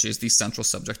inhabits, which is the central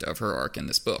subject of her arc in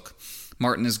this book.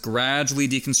 Martin is gradually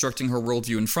deconstructing her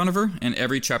worldview in front of her, and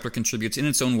every chapter contributes in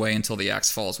its own way until the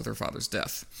axe falls with her father's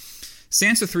death.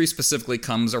 Sansa 3 specifically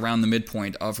comes around the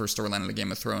midpoint of her storyline in the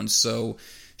Game of Thrones, so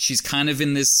she's kind of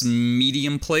in this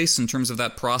medium place in terms of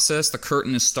that process. The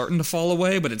curtain is starting to fall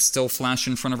away, but it's still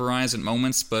flashing in front of her eyes at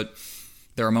moments, but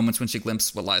there are moments when she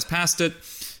glimpses what lies past it.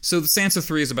 So the Sansa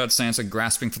 3 is about Sansa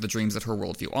grasping for the dreams that her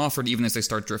worldview offered, even as they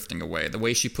start drifting away. The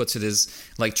way she puts it is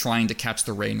like trying to catch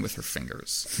the rain with her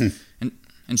fingers.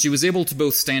 And she was able to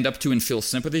both stand up to and feel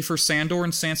sympathy for Sandor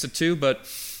and Sansa too, but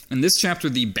in this chapter,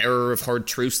 the bearer of hard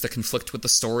truths that conflict with the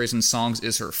stories and songs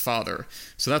is her father.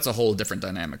 So that's a whole different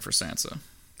dynamic for Sansa.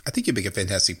 I think you make a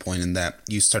fantastic point in that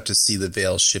you start to see the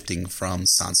veil shifting from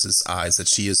Sansa's eyes, that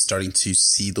she is starting to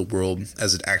see the world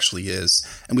as it actually is.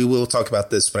 And we will talk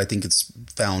about this, but I think it's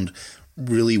found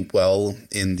really well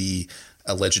in the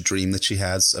alleged dream that she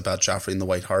has about Joffrey and the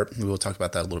White Hart. We will talk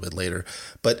about that a little bit later.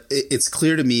 But it's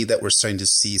clear to me that we're starting to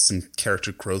see some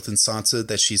character growth in Sansa,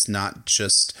 that she's not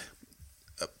just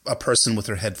a person with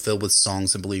her head filled with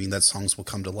songs and believing that songs will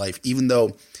come to life, even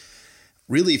though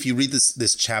really, if you read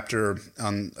this chapter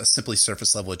on a simply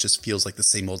surface level, it just feels like the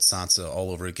same old Sansa all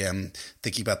over again,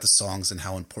 thinking about the songs and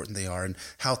how important they are and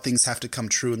how things have to come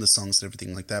true in the songs and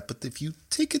everything like that. But if you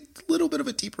take a little bit of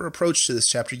a deeper approach to this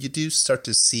chapter, you do start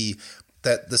to see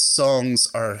that the songs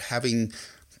are having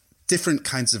different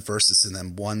kinds of verses in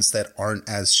them, ones that aren't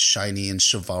as shiny and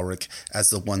chivalric as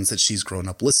the ones that she's grown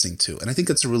up listening to. And I think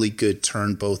that's a really good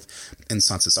turn both in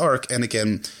Sansa's arc, and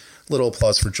again, little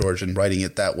applause for George in writing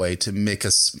it that way to make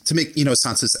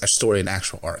Sansa's story an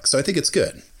actual arc. So I think it's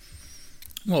good.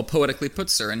 Well, poetically put,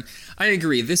 sir. And I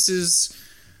agree. This is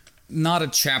not a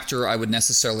chapter I would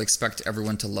necessarily expect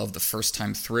everyone to love the first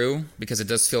time through, because it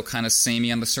does feel kind of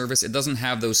samey on the surface. It doesn't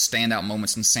have those standout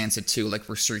moments in Sansa 2, like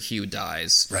where Sir Hugh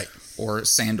dies. Right. Or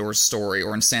Sandor's story,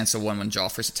 or in Sansa 1 when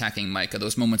Joffrey's attacking Micah.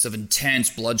 Those moments of intense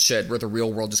bloodshed where the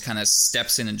real world just kind of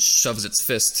steps in and shoves its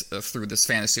fist through this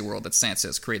fantasy world that Sansa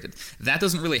has created. That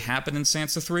doesn't really happen in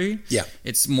Sansa 3. Yeah.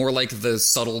 It's more like the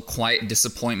subtle, quiet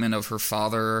disappointment of her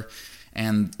father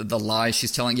and the lie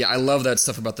she's telling. Yeah, I love that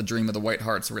stuff about the Dream of the White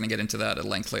Hart, so we're going to get into that at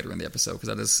length later in the episode, because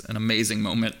that is an amazing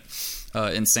moment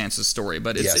in Sansa's story.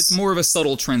 But it's more of a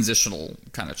subtle transitional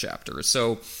kind of chapter.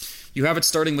 So you have it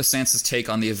starting with Sansa's take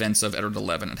on the events of Eddard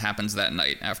 11. It happens that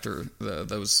night after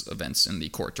those events in the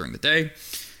court during the day.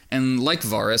 And like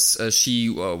Varys, she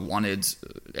wanted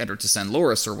Eddard to send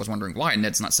Loras, or was wondering why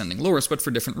Ned's not sending Loras, but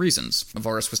for different reasons.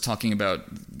 Varys was talking about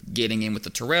gating in with the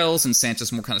Tyrells, and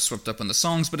Sansa's more kind of swept up in the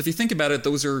songs. But if you think about it,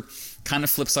 those are kind of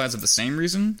flip sides of the same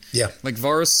reason. Yeah. Like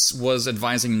Varys was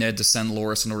advising Ned to send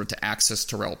Loras in order to access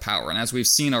Tyrell power. And as we've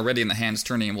seen already in The Hand's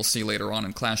Turning, and we'll see later on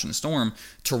in Clash and Storm,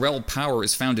 Tyrell power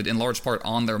is founded in large part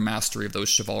on their mastery of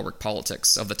those chivalric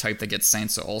politics of the type that gets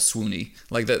Sansa all swoony.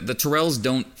 Like the Tyrells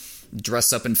don't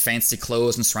dress up in fancy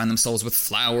clothes and surround themselves with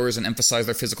flowers and emphasize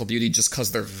their physical beauty just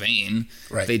because they're vain.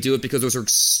 Right. They do it because those are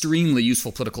extremely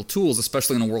useful political tools,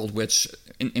 especially in a world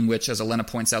in which, as Elena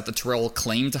points out, the Tyrell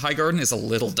claim to Highgarden is a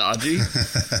little dodgy.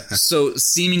 So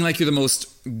seeming like you're the most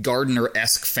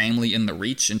Gardener-esque family in the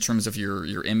Reach in terms of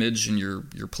your image and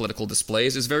your political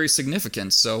displays is very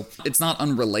significant. So it's not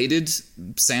unrelated,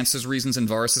 Sansa's reasons and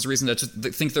Varys' reasons. I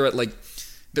just think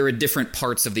they're at different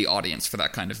parts of the audience for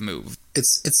that kind of move.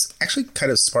 It's actually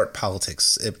kind of smart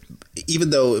politics. Even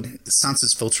though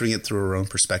Sansa's filtering it through her own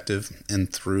perspective and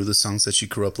through the songs that she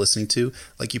grew up listening to,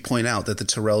 like you point out, that the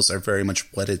Tyrells are very much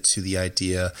wedded to the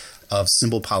idea of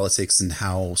symbol politics and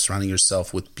how surrounding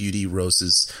yourself with beauty,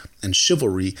 roses, and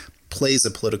chivalry plays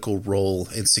a political role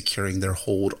in securing their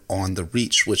hold on the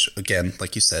Reach, which, again,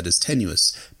 like you said, is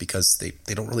tenuous because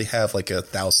they don't really have like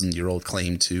 1,000-year-old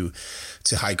claim to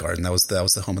Highgarden. That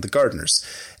was the home of the Gardeners.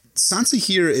 Sansa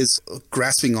here is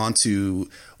grasping onto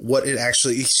what it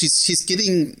actually – she's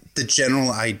getting the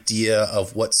general idea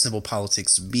of what symbol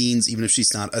politics means, even if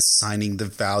she's not assigning the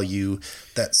value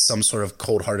that some sort of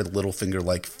cold-hearted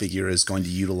Littlefinger-like figure is going to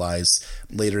utilize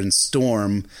later in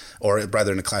Storm, or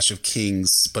rather in A Clash of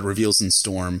Kings, but reveals in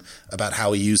Storm about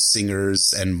how he used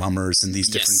singers and mummers and these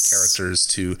different characters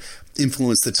to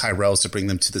influence the Tyrells to bring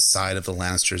them to the side of the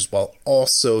Lannisters, while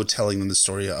also telling them the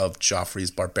story of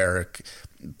Joffrey's barbaric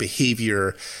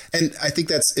behavior. And I think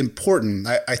that's important.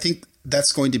 I think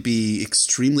that's going to be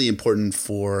extremely important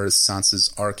for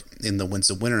Sansa's arc in the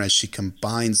Winds of Winter as she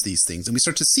combines these things. And we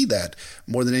start to see that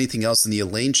more than anything else in the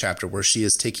Elaine chapter, where she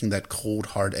is taking that cold,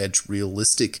 hard-edged,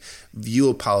 realistic view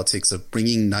of politics of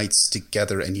bringing knights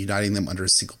together and uniting them under a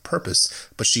single purpose.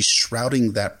 But she's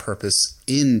shrouding that purpose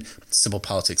in symbol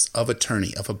politics of a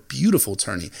tourney, of a beautiful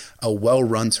tourney, a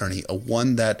well-run tourney, a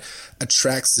one that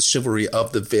attracts the chivalry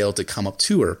of the Vale to come up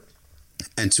to her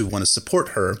and to want to support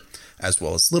her, as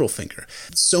well as Littlefinger.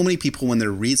 So many people, when they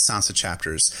read Sansa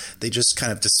chapters, they just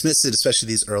kind of dismiss it, especially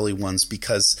these early ones,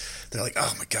 because they're like,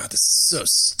 oh my God, this is so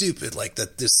stupid. Like,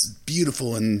 that this is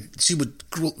beautiful, and she would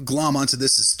glom onto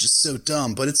this is just so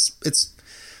dumb. But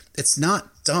it's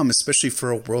not dumb, especially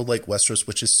for a world like Westeros,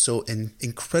 which is so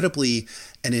incredibly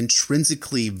and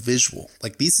intrinsically visual.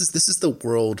 Like, this is the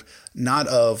world not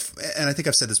of, and I think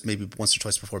I've said this maybe once or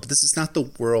twice before, but this is not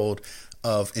the world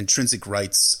of intrinsic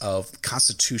rights, of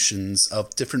constitutions,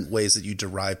 of different ways that you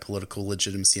derive political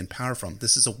legitimacy and power from.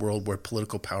 This is a world where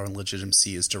political power and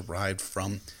legitimacy is derived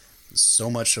from so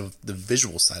much of the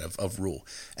visual side of rule.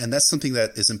 And that's something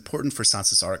that is important for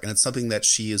Sansa's arc, and it's something that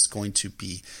she is going to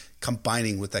be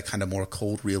combining with that kind of more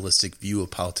cold, realistic view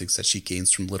of politics that she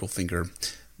gains from Littlefinger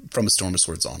from A Storm of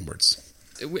Swords onwards.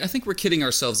 I think we're kidding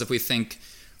ourselves if we think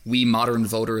we modern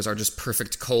voters are just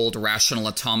perfect, cold, rational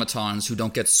automatons who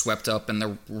don't get swept up in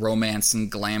the romance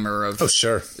and glamour of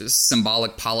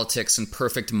symbolic politics and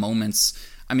perfect moments.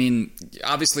 I mean,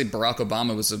 obviously Barack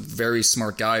Obama was a very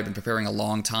smart guy, been preparing a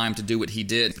long time to do what he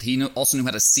did. But he also knew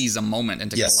how to seize a moment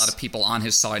and to get a lot of people on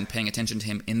his side and paying attention to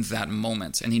him in that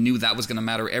moment. And he knew that was going to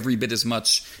matter every bit as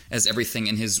much as everything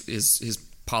in his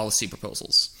policy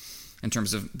proposals in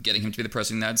terms of getting him to be the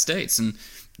president of the United States. And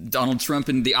Donald Trump,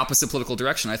 in the opposite political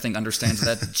direction, I think understands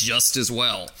that just as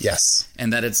well. Yes.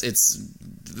 And that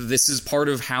this is part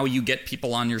of how you get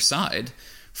people on your side,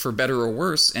 for better or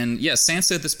worse. And yes,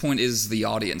 Sansa at this point is the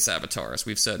audience avatar, as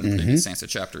we've said in previous Sansa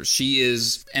chapters. She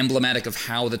is emblematic of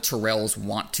how the Tyrells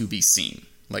want to be seen.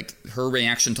 Like, her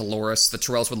reaction to Loras, the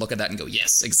Tyrells would look at that and go,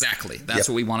 yes, exactly. That's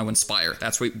what we want to inspire.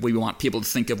 That's what we want people to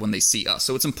think of when they see us.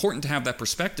 So it's important to have that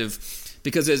perspective,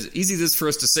 because as easy as it is for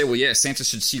us to say, well, yeah, Sansa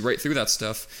should see right through that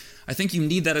stuff, I think you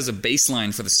need that as a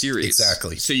baseline for the series.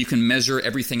 Exactly. So you can measure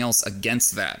everything else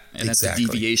against that and as the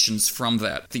deviations from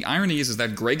that. The irony is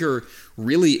that Gregor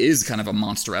really is kind of a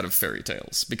monster out of fairy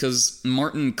tales, because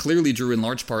Martin clearly drew in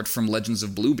large part from Legends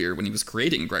of Bluebeard when he was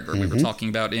creating Gregor. We were talking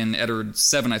about in Eddard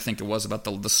 7, I think it was, about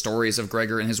the stories of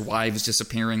Gregor and his wives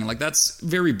disappearing. And like, that's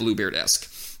very Bluebeard-esque.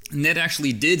 Ned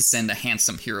actually did send a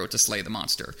handsome hero to slay the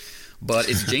monster, but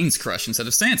it's Jane's crush instead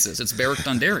of Sansa's. It's Beric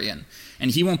Dondarrion. And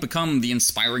he won't become the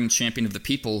inspiring champion of the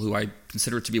people, who I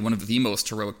consider to be one of the most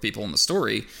heroic people in the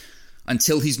story,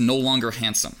 until he's no longer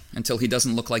handsome, until he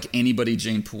doesn't look like anybody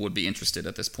Jane Poole would be interested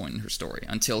at this point in her story,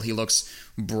 until he looks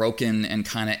broken and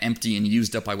kind of empty and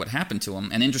used up by what happened to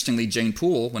him. And interestingly, Jane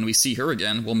Poole, when we see her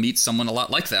again, will meet someone a lot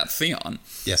like that, Theon.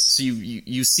 Yes. So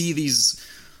you see these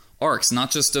arcs, not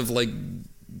just of like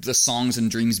the songs and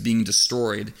dreams being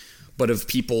destroyed, but of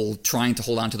people trying to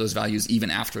hold on to those values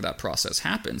even after that process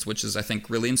happens, which is, I think,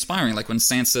 really inspiring. Like when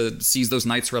Sansa sees those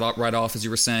knights right off, as you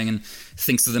were saying, and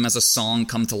thinks of them as a song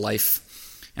come to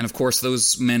life. And of course,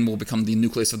 those men will become the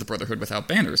nucleus of the Brotherhood Without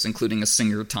Banners, including a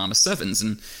singer, Thomas Evans.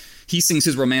 And he sings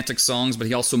his romantic songs, but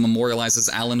he also memorializes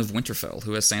Alan of Winterfell,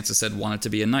 who, as Sansa said, wanted to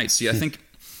be a knight. So I think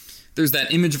there's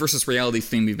that image versus reality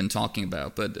theme we've been talking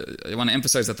about. But I want to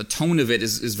emphasize that the tone of it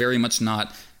is very much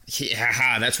not,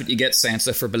 that's what you get,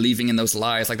 Sansa, for believing in those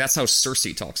lies. Like, that's how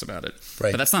Cersei talks about it.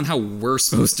 Right. But that's not how we're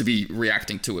supposed to be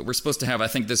reacting to it. We're supposed to have, I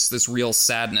think, this real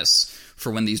sadness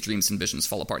for when these dreams and visions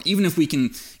fall apart. Even if we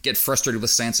can get frustrated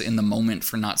with Sansa in the moment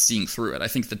for not seeing through it, I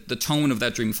think that the tone of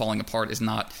that dream falling apart is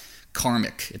not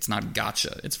karmic. It's not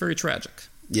gotcha. It's very tragic.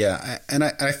 Yeah, and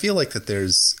I feel like that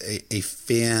there's a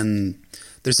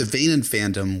vein in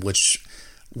fandom which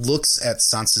looks at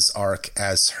Sansa's arc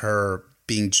as her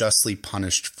being justly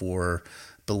punished for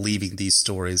believing these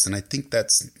stories. And I think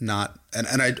that's not,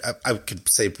 and I could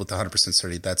say with 100%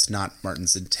 certainty, that's not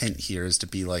Martin's intent here, is to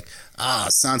be like,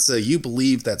 Sansa, you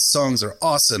believe that songs are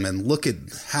awesome and look at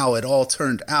how it all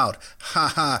turned out.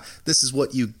 This is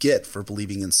what you get for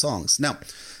believing in songs. Now,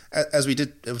 as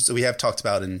we have talked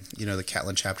about in, the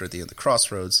Catelyn chapter at the end of the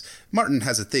Crossroads, Martin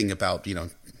has a thing about,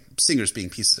 singers being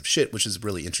pieces of shit, which is a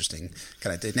really interesting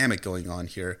kind of dynamic going on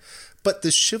here. But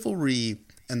the chivalry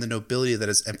and the nobility that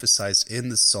is emphasized in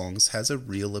the songs has a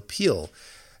real appeal.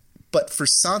 But for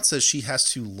Sansa, she has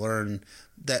to learn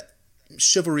that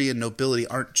chivalry and nobility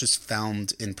aren't just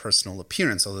found in personal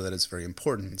appearance, although that is very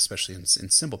important, especially in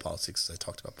symbol politics, as I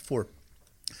talked about before.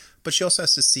 But she also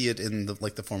has to see it in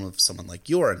the form of someone like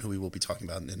Yoren, who we will be talking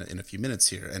about in a few minutes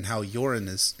here, and how Yoren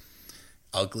is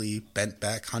ugly, bent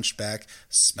back, hunched back,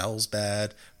 smells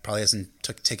bad, probably hasn't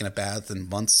taken a bath in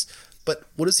months. But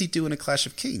what does he do in A Clash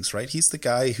of Kings, right? He's the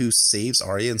guy who saves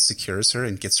Arya and secures her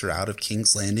and gets her out of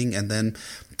King's Landing and then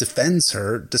defends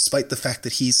her, despite the fact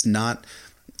that he's not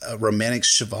a romantic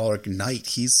chivalric knight.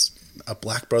 He's a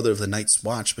black brother of the Night's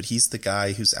Watch, but he's the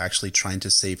guy who's actually trying to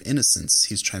save innocence.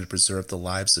 He's trying to preserve the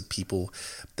lives of people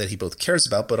that he both cares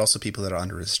about, but also people that are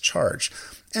under his charge.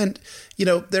 And,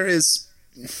 there is,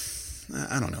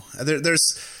 I don't know,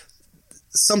 there's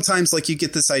sometimes you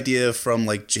get this idea from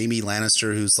Jaime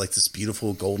Lannister, who's this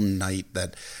beautiful golden knight,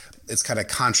 that it's kind of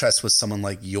contrast with someone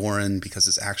like Yoren because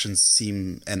his actions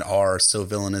seem and are so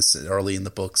villainous early in the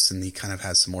books, and he kind of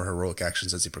has some more heroic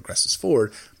actions as he progresses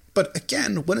forward. But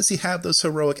again, when does he have those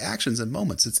heroic actions and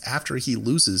moments? It's after he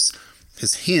loses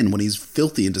his hand, when he's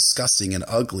filthy and disgusting and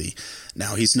ugly.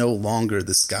 Now he's no longer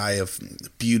this guy of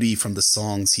beauty from the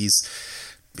songs.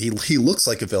 He looks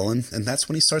like a villain, and that's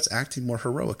when he starts acting more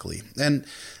heroically. And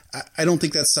I don't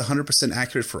think that's 100%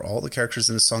 accurate for all the characters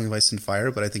in A Song of Ice and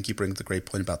Fire, but I think you bring up the great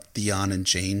point about Theon and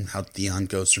Jane, how Theon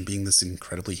goes from being this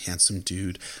incredibly handsome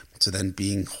dude to then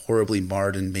being horribly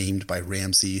marred and maimed by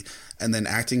Ramsay, and then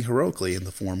acting heroically in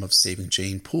the form of saving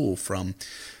Jane Poole from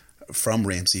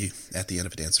Ramsay at the end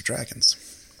of A Dance of Dragons.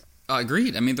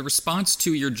 Agreed. I mean, the response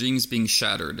to your dreams being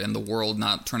shattered and the world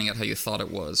not turning out how you thought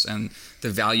it was, and the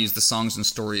values, the songs and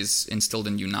stories instilled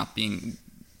in you not being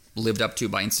lived up to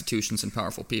by institutions and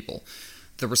powerful people.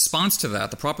 The response to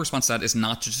that, the proper response to that, is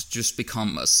not to just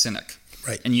become a cynic.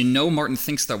 Right. And you know Martin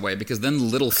thinks that way because then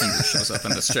Littlefinger shows up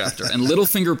in this chapter. And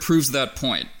Littlefinger proves that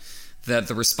point, that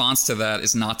the response to that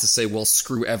is not to say, well,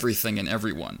 screw everything and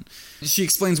everyone. She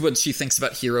explains what she thinks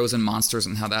about heroes and monsters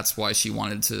and how that's why she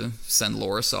wanted to send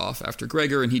Loras off after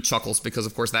Gregor, and he chuckles because,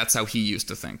 of course, that's how he used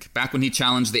to think. Back when he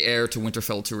challenged the heir to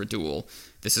Winterfell to a duel,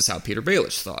 this is how Peter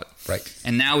Baelish thought. Right.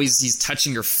 And now he's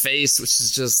touching her face, which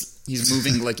is just, he's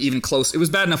moving like even close. It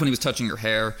was bad enough when he was touching her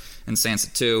hair, and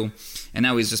Sansa too, and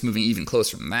now he's just moving even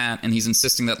closer from that, and he's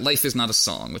insisting that life is not a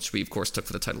song, which we, of course, took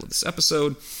for the title of this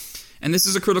episode. And this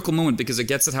is a critical moment because it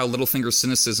gets at how Littlefinger's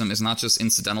cynicism is not just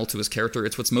incidental to his character,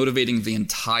 it's what's motivating the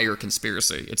entire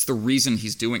conspiracy. It's the reason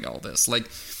he's doing all this. Like,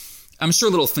 I'm sure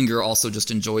Littlefinger also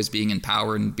just enjoys being in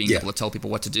power and being able to tell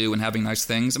people what to do and having nice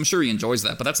things. I'm sure he enjoys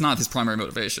that, but that's not his primary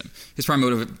motivation. His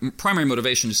primary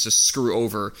motivation is to screw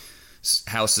over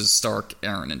houses Stark,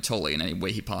 Arryn, and Tully in any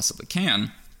way he possibly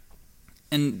can.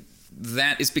 And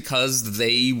that is because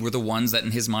they were the ones that,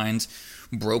 in his mind,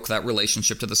 broke that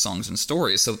relationship to the songs and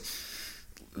stories. So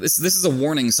this is a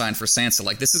warning sign for Sansa.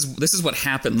 Like, this is what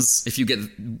happens if you get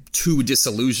too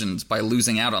disillusioned by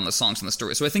losing out on the songs and the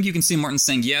stories. So I think you can see Martin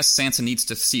saying, yes, Sansa needs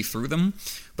to see through them,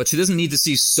 but she doesn't need to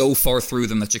see so far through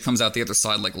them that she comes out the other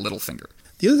side like Littlefinger.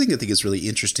 The other thing I think is really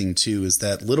interesting, too, is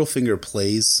that Littlefinger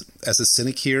plays as a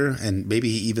cynic here, and maybe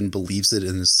he even believes it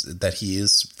that he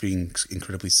is being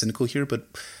incredibly cynical here, but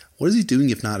what is he doing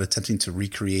if not attempting to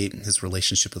recreate his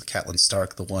relationship with Catelyn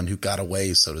Stark, the one who got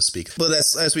away, so to speak? But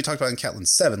as we talked about in Catelyn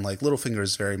 7, like, Littlefinger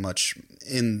is very much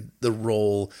in the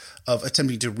role of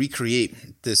attempting to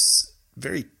recreate this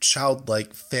very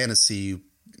childlike fantasy,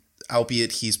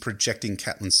 albeit he's projecting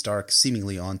Catelyn Stark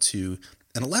seemingly onto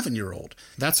an 11-year-old.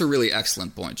 That's a really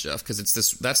excellent point, Jeff, because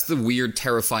that's the weird,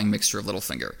 terrifying mixture of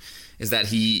Littlefinger. Is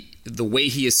that the way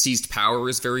he has seized power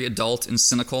is very adult and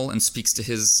cynical and speaks to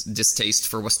his distaste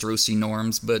for Westerosi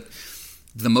norms, but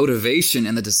the motivation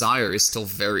and the desire is still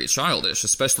very childish,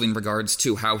 especially in regards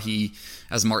to how he,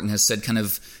 as Martin has said, kind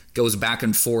of goes back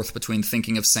and forth between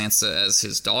thinking of Sansa as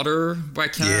his daughter by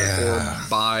Cat or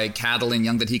by Catelyn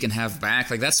young that he can have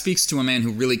back. Like, that speaks to a man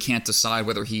who really can't decide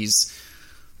whether he's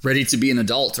ready to be an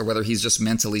adult or whether he's just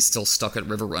mentally still stuck at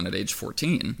Riverrun at age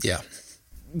 14. Yeah.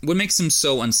 What makes him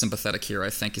so unsympathetic here, I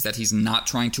think, is that he's not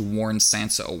trying to warn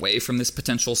Sansa away from this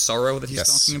potential sorrow that he's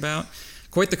talking about.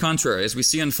 Quite the contrary. As we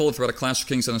see unfold throughout A Clash of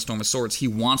Kings and A Storm of Swords, he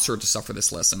wants her to suffer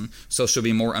this lesson, so she'll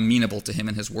be more amenable to him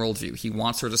and his worldview. He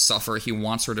wants her to suffer. He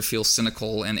wants her to feel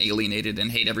cynical and alienated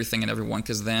and hate everything and everyone,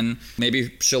 because then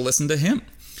maybe she'll listen to him.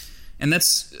 And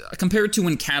that's compared to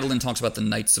when Catelyn talks about the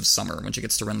Knights of Summer when she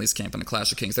gets to Renly's camp in A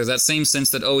Clash of Kings. There's that same sense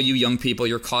that, oh, you young people,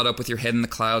 you're caught up with your head in the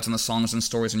clouds and the songs and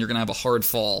stories, and you're going to have a hard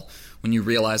fall when you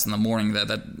realize in the morning that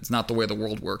it's not the way the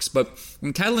world works. But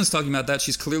when Catelyn's talking about that,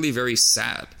 she's clearly very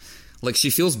sad. Like,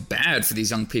 she feels bad for these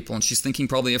young people, and she's thinking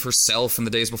probably of herself in the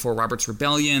days before Robert's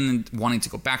Rebellion, and wanting to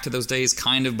go back to those days,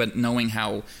 kind of, but knowing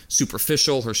how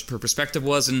superficial her perspective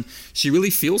was, and she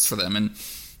really feels for them, and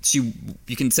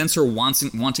you can sense her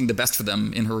wanting the best for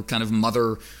them in her kind of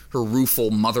mother, her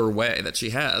rueful mother way that she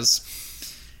has.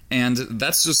 And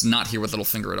that's just not here with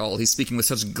Littlefinger at all. He's speaking with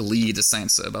such glee to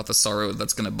Sansa about the sorrow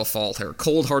that's going to befall her.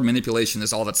 Cold, hard manipulation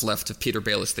is all that's left of Peter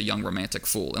Baelish, the young romantic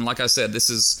fool. And like I said,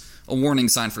 this is a warning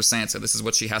sign for Sansa. This is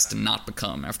what she has to not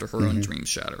become after her own dreams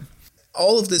shatter.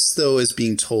 All of this, though, is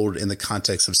being told in the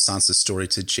context of Sansa's story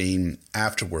to Jaime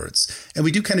afterwards. And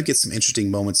we do kind of get some interesting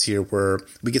moments here where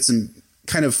we get some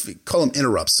kind of, call them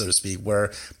interrupts, so to speak,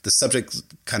 where the subject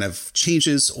kind of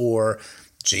changes or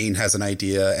Jane has an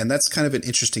idea. And that's kind of an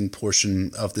interesting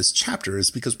portion of this chapter,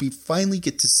 is because we finally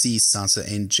get to see Sansa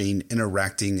and Jane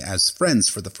interacting as friends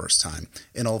for the first time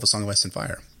in all of A Song of Ice and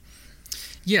Fire.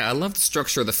 Yeah, I love the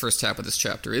structure of the first half of this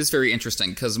chapter. It is very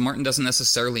interesting because Martin doesn't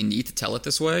necessarily need to tell it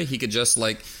this way. He could just,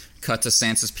 like, cut to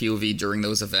Sansa's POV during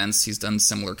those events. He's done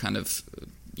similar kind of,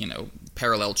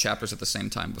 parallel chapters at the same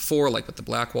time before, like with the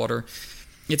Blackwater.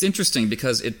 It's interesting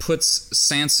because it puts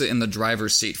Sansa in the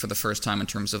driver's seat for the first time in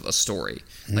terms of a story.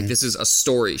 Like, this is a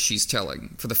story she's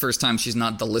telling. For the first time, she's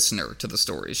not the listener to the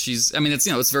story.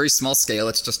 It's very small scale.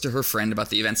 It's just to her friend about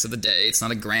the events of the day. It's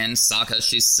not a grand saga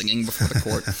she's singing before the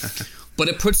court. But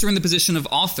it puts her in the position of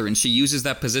author, and she uses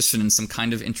that position in some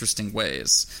kind of interesting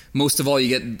ways. Most of all,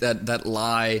 you get that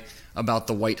lie about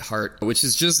the White Hart, which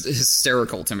is just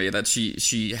hysterical to me, that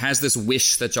she has this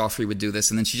wish that Joffrey would do this,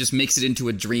 and then she just makes it into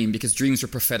a dream, because dreams are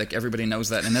prophetic. Everybody knows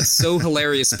that. And that's so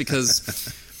hilarious because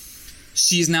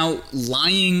She's now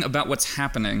lying about what's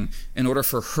happening in order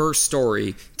for her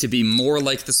story to be more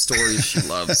like the story she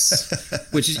loves.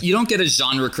 Which is, you don't get a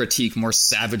genre critique more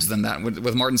savage than that,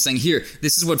 with Martin saying, here,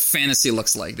 this is what fantasy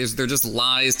looks like. They're just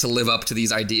lies to live up to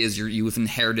these ideas you've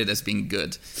inherited as being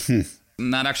good.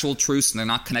 Not actual truths, and they're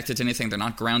not connected to anything. They're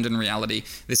not grounded in reality.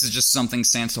 This is just something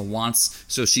Sansa wants,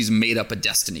 so she's made up a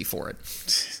destiny for it.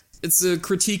 It's a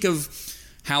critique of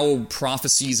how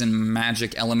prophecies and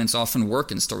magic elements often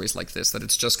work in stories like this, that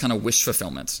it's just kind of wish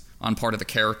fulfillment on part of the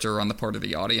character, on the part of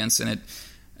the audience, and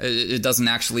it doesn't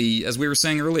actually, as we were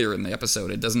saying earlier in the episode,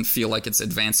 it doesn't feel like it's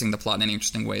advancing the plot in any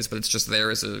interesting ways, but it's just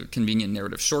there as a convenient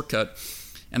narrative shortcut.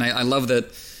 And I love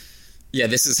that, yeah,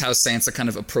 this is how Sansa kind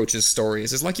of approaches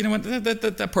stories. It's like, you know what,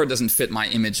 that part doesn't fit my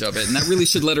image of it, and that really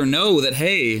should let her know that,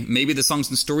 hey, maybe the songs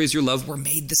and stories you love were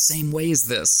made the same way as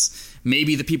this.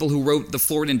 Maybe the people who wrote the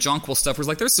Florian and Jonquil stuff was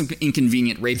like, there's some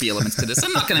inconvenient rapey elements to this.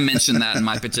 I'm not going to mention that in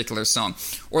my particular song.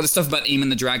 Or the stuff about Aemon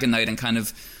the Dragon Knight and kind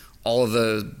of all of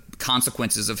the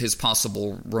consequences of his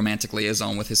possible romantic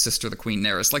liaison with his sister, the Queen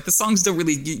Nerys. Like, the songs don't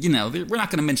really, you know, we're not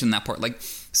going to mention that part. Like,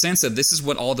 Sansa, this is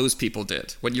what all those people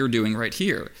did, what you're doing right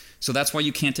here. So that's why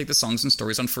you can't take the songs and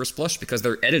stories on first blush, because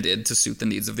they're edited to suit the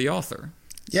needs of the author.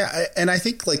 Yeah, and I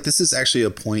think, like, this is actually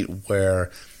a point where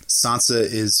Sansa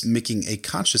is making a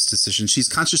conscious decision. She's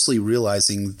consciously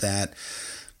realizing that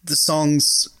the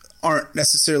songs aren't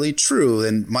necessarily true,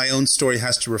 and my own story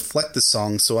has to reflect the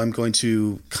song, so I'm going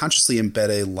to consciously embed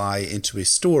a lie into a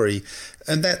story.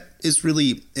 And that is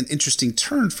really an interesting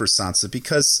turn for Sansa,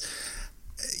 because,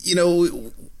 you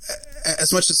know,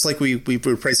 as much as like we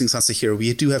were praising Sansa here,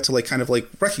 we do have to like kind of like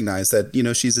recognize that, you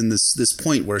know, she's in this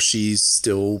point where she's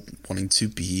still wanting to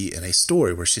be in a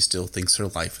story, where she still thinks her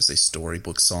life is a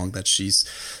storybook song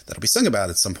that'll be sung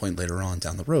about at some point later on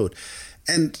down the road.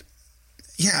 And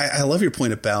yeah, I love your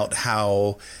point about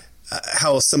how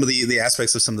some of the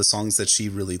aspects of some of the songs that she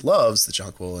really loves, the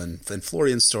Jonquil and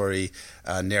Florian story,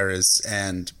 Nerys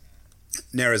and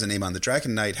Aemon the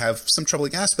Dragon Knight, have some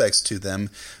troubling aspects to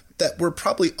them that were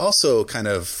probably also kind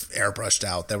of airbrushed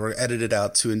out, that were edited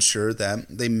out to ensure that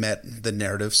they met the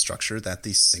narrative structure that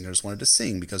these singers wanted to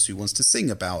sing. Because who wants to sing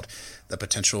about the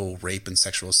potential rape and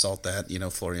sexual assault that, you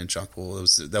know, Florian Jonquil,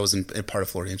 that was in part of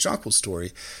Florian Jonquil's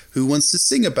story? Who wants to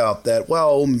sing about that?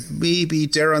 Well, maybe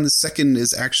Daeron II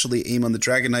is actually Aemon the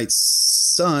Dragon Knight's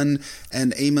son,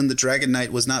 and Aemon the Dragon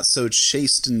Knight was not so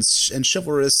chaste and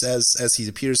chivalrous as he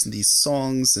appears in these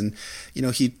songs, and, you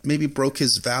know, he maybe broke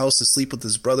his vows to sleep with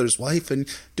his brother's wife. And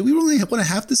do we really want to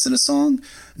have this in a song?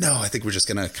 No, I think we're just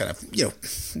going to kind of, you know,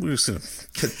 we're just going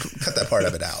to cut that part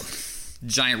of it out.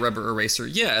 Giant rubber eraser.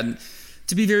 Yeah, and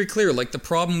to be very clear, like, the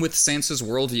problem with Sansa's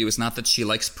worldview is not that she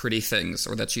likes pretty things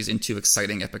or that she's into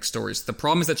exciting epic stories. The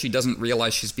problem is that she doesn't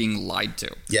realize she's being lied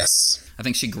to. Yes. I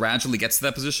think she gradually gets to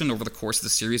that position over the course of the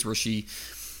series, where she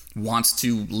wants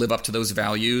to live up to those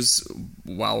values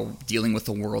while dealing with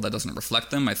a world that doesn't reflect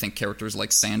them. I think characters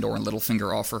like Sandor and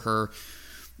Littlefinger offer her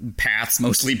paths,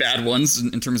 mostly bad ones,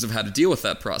 in terms of how to deal with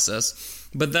that process.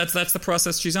 But that's the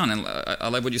process she's on. And I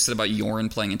like what you said about Yoren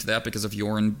playing into that, because of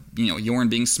Yoren, you know, Yoren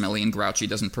being smelly and grouchy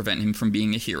doesn't prevent him from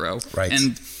being a hero. Right.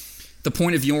 And the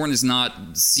point of Yoren is not,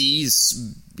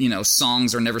 you know,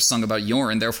 songs are never sung about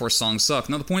Yoren, therefore songs suck.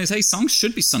 No, the point is, hey, songs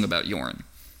should be sung about Yoren.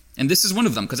 And this is one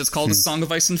of them, because it's called A Song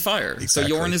of Ice and Fire.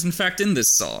 Exactly. So Yoren is in fact in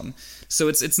this song. So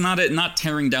it's not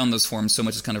tearing down those forms so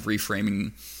much as kind of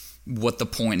reframing what the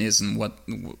point is and what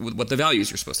the values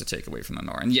you're supposed to take away from them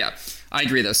are. And yeah, I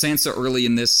agree though. Sansa early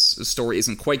in this story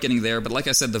isn't quite getting there, but like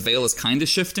I said, the veil is kind of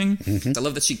shifting. Mm-hmm. I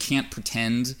love that she can't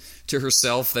pretend to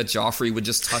herself that Joffrey would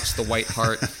just touch the White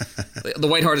Hart. The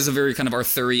White Hart is a very kind of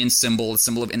Arthurian symbol, a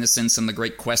symbol of innocence and the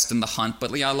great quest and the hunt.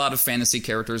 But yeah, a lot of fantasy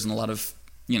characters and a lot of,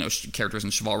 you know, characters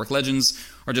in chivalric legends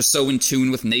are just so in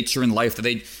tune with nature and life that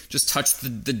they just touch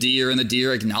the deer, and the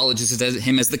deer acknowledges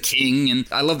him as the king. And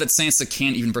I love that Sansa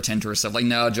can't even pretend to herself, like,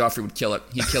 no, Joffrey would kill it.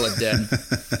 He'd kill it dead.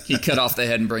 He'd cut off the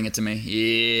head and bring it to me.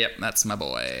 Yep, that's my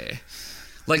boy.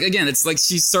 Like, again, it's like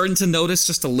she's starting to notice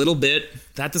just a little bit.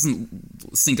 That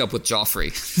doesn't sync up with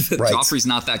Joffrey. Right. Joffrey's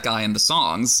not that guy in the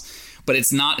songs. But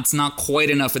it's not quite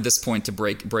enough at this point to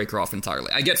break her off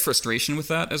entirely. I get frustration with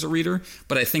that as a reader,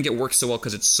 but I think it works so well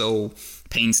because it's so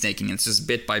painstaking and it's just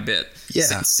bit by bit.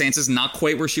 Yeah. Sansa's not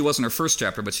quite where she was in her first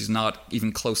chapter, but she's not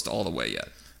even close to all the way yet.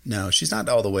 No, she's not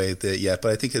all the way yet,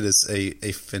 but I think it is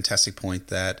a fantastic point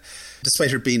that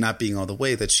despite her not being all the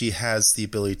way, that she has the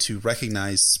ability to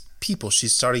recognize people.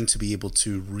 She's starting to be able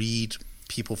to read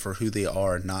people for who they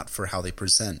are, not for how they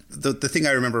present. The thing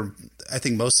I remember, I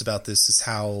think, most about this is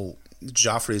how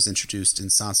Joffrey is introduced in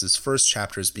Sansa's first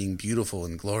chapter as being beautiful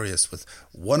and glorious with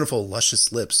wonderful,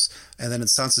 luscious lips. And then in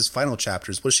Sansa's final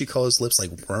chapters, what does she call his lips?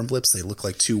 Like worm lips? They look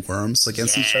like two worms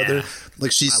against each other.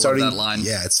 Like she's starting. Love that line.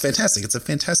 Yeah, it's fantastic. It's a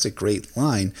fantastic, great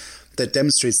line that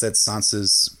demonstrates that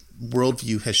Sansa's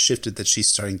worldview has shifted, that she's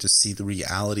starting to see the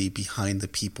reality behind the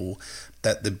people,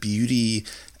 that the beauty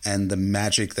and the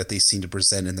magic that they seem to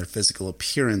present in their physical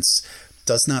appearance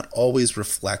does not always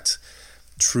reflect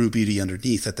true beauty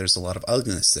underneath, that there's a lot of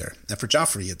ugliness there. And for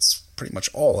Joffrey, it's pretty much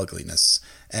all ugliness.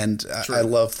 And I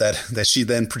love that she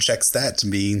then projects that to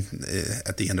me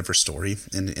at the end of her story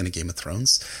in A Game of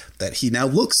Thrones, that he now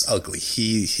looks ugly.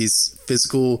 His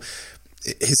physical,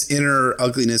 his inner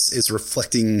ugliness is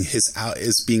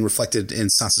being reflected in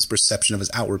Sansa's perception of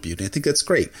his outward beauty. I think that's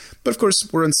great. But of course,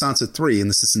 we're in Sansa 3 and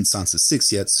this isn't Sansa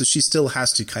 6 yet, so she still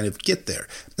has to kind of get there.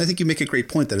 And I think you make a great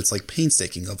point that it's like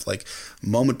painstaking, of like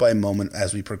moment by moment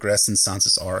as we progress in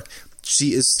Sansa's arc,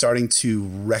 she is starting to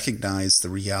recognize the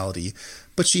reality,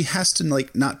 but she has to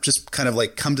like not just kind of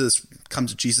like come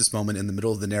to Jesus moment in the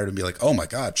middle of the narrative and be like, oh my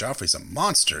God, Joffrey's a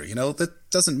monster.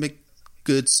 That doesn't make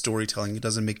good storytelling. It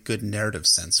doesn't make good narrative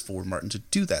sense for Martin to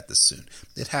do that this soon.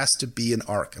 It has to be an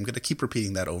arc. I'm going to keep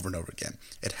repeating that over and over again.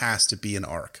 It has to be an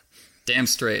arc. Damn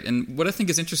straight. And what I think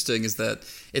is interesting is that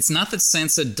it's not that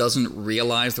Sansa doesn't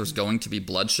realize there's going to be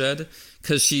bloodshed,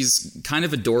 because she's kind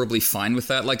of adorably fine with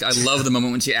that. Like, I love the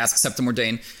moment when she asks Septa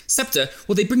Mordane, Septa,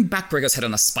 will they bring back Brago's head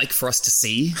on a spike for us to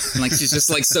see? And like, she's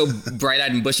just like so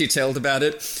bright-eyed and bushy-tailed about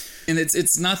it. And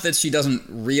it's not that she doesn't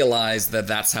realize that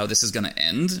that's how this is going to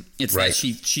end. It's right. That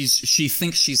she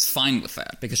thinks she's fine with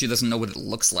that because she doesn't know what it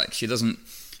looks like.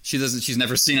 She's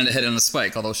never seen a head on a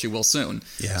spike, although she will soon.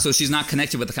 Yeah. So she's not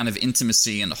connected with the kind of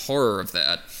intimacy and horror of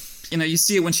that. You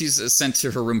see it when she's sent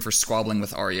to her room for squabbling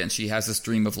with Arya, and she has this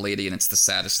dream of Lady, and it's the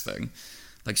saddest thing.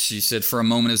 Like she said, for a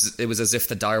moment it was as if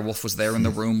the direwolf was there in the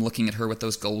room, looking at her with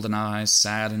those golden eyes,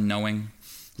 sad and knowing.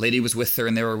 Lady was with her,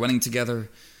 and they were running together.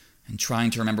 And trying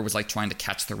to remember was like trying to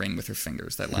catch the ring with her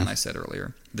fingers, that line I said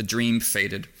earlier. The dream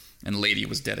faded, and Lady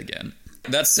was dead again.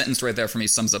 That sentence right there for me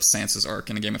sums up Sansa's arc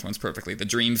in A Game of Thrones perfectly. The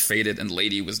dream faded, and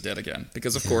Lady was dead again.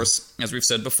 Because, of course, as we've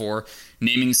said before,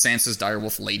 naming Sansa's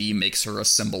direwolf Lady makes her a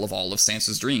symbol of all of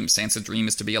Sansa's dreams. Sansa's dream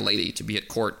is to be a lady, to be at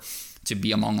court, to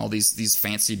be among all these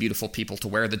fancy, beautiful people, to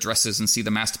wear the dresses and see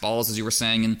the masked balls, as you were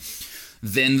saying, and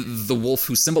then the wolf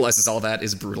who symbolizes all that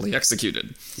is brutally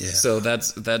executed. Yeah. So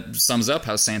that sums up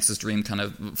how Sansa's dream kind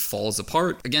of falls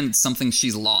apart. Again, it's something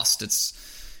she's lost. It's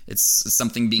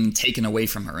something being taken away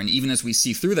from her. And even as we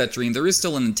see through that dream, there is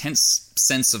still an intense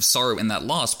sense of sorrow in that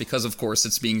loss because, of course,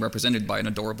 it's being represented by an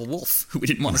adorable wolf who we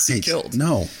didn't want to see killed.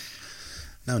 No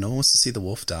one wants to see the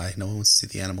wolf die. No one wants to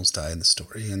see the animals die in the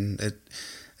story. And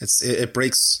it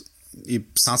breaks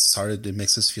Sansa's heart. It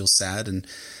makes us feel sad. And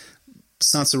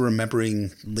Sansa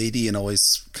remembering Lady and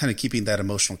always kind of keeping that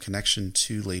emotional connection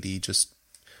to Lady just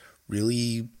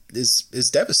really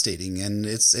is devastating. And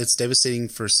it's devastating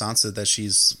for Sansa that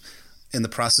she's in the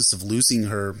process of losing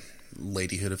her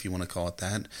ladyhood, if you want to call it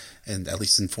that, and at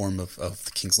least in form of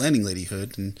the King's Landing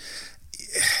ladyhood.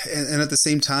 And at the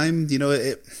same time,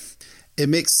 it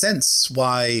makes sense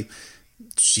why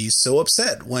she's so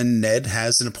upset when Ned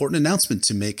has an important announcement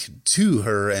to make to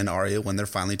her and Arya when they're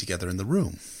finally together in the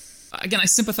room. Again, I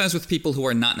sympathize with people who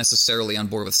are not necessarily on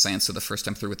board with Sansa the first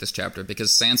time through with this chapter,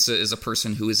 because Sansa is a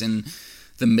person who is in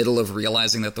the middle of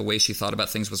realizing that the way she thought about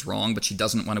things was wrong, but she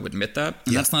doesn't want to admit that.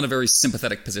 And that's not a very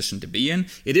sympathetic position to be in.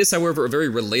 It is, however, a very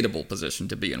relatable position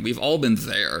to be in. We've all been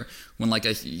there when like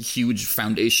a huge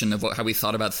foundation of how we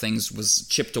thought about things was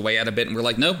chipped away at a bit, and we're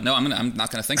like, no, I'm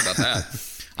not going to think about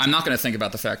that. I'm not going to think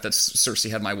about the fact that Cersei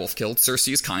had my wolf killed.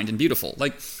 Cersei is kind and beautiful.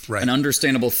 Like, an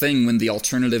understandable thing when the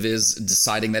alternative is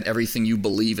deciding that everything you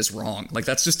believe is wrong. Like,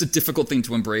 that's just a difficult thing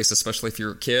to embrace, especially if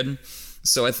you're a kid.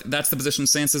 So that's the position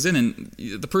Sansa's in.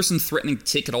 And the person threatening to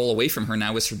take it all away from her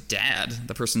now is her dad,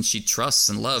 the person she trusts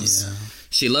and loves. Yeah.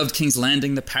 She loved King's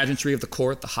Landing, the pageantry of the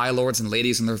court, the high lords and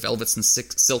ladies in their velvets and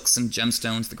silks and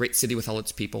gemstones, the great city with all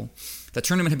its people. The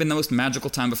tournament had been the most magical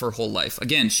time of her whole life.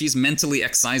 Again, she's mentally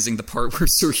excising the part where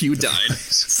Sir Hugh died,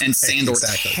 and Sandor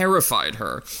terrified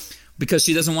her because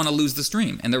she doesn't want to lose this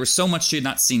dream. And there was so much she had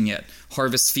not seen yet.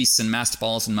 Harvest feasts and masked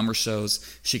balls and mummer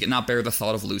shows. She could not bear the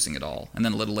thought of losing it all. And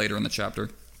then a little later in the chapter,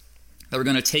 they were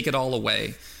going to take it all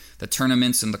away. The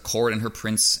tournaments and the court and her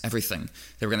prince, everything.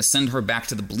 They were going to send her back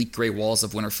to the bleak grey walls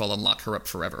of Winterfell and lock her up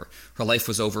forever. Her life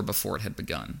was over before it had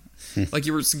begun. Like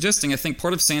you were suggesting, I think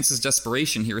part of Sansa's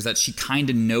desperation here is that she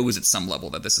kind of knows at some level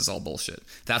that this is all bullshit.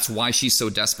 That's why she's so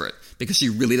desperate, because she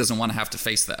really doesn't want to have to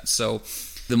face that. So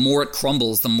the more it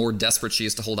crumbles, the more desperate she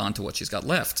is to hold on to what she's got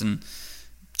left. And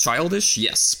childish,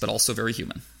 yes, but also very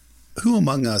human. who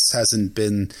among us hasn't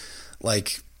been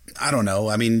like, I don't know.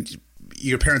 I mean,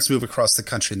 your parents move across the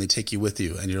country and they take you with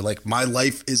you, and you're like, my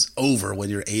life is over when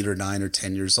you're 8 or 9 or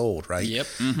 10 years old, right? Yep.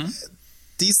 Mm-hmm.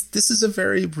 This is a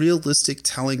very realistic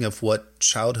telling of what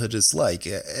childhood is like.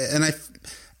 And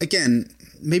again,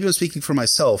 maybe I'm speaking for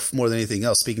myself more than anything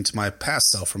else, speaking to my past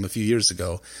self from a few years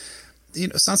ago. You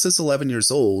know, Sansa's 11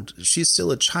 years old. She's still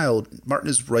a child.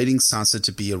 Martin is writing Sansa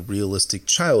to be a realistic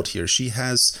child here. She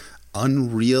has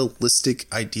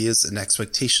unrealistic ideas and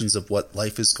expectations of what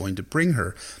life is going to bring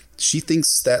her. She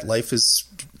thinks that life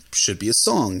should be a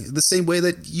song, the same way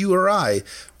that you or I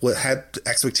had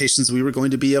expectations we were going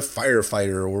to be a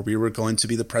firefighter, or we were going to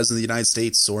be the president of the United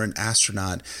States, or an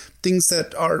astronaut, things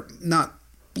that are not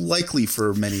likely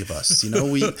for many of us. You know,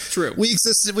 we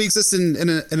exist in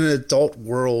an adult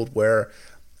world where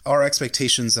our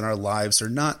expectations in our lives are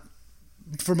not,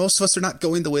 for most of us, are not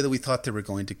going the way that we thought they were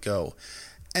going to go.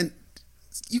 And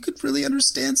you could really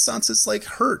understand Sansa's like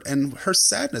hurt and her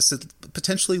sadness at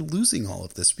potentially losing all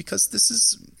of this, because this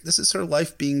is her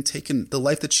life being taken, the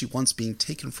life that she wants being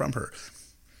taken from her.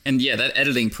 And yeah, that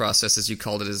editing process, as you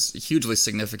called it, is hugely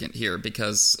significant here,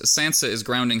 because Sansa is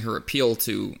grounding her appeal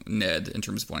to Ned in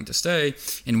terms of wanting to stay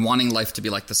in wanting life to be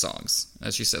like the songs.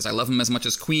 As she says, I love him as much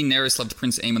as Queen Nerys loved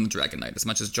Prince Aemon the Dragon Knight, as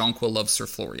much as Jonquil loves Sir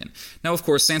Florian. Now, of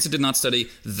course, Sansa did not study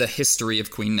the history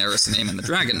of Queen Nerys and Aemon the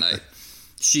Dragon Knight.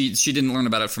 She didn't learn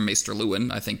about it from Maester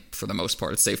Luwin. I think, for the most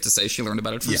part, it's safe to say she learned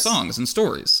about it from songs and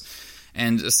stories.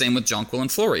 And the same with Jonquil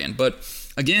and Florian. But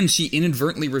again, she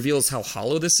inadvertently reveals how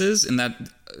hollow this is in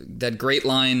that great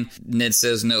line. Ned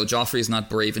says, no, Joffrey is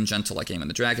not brave and gentle like Aemon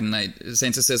the Dragon Knight.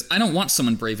 Sansa says, I don't want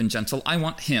someone brave and gentle, I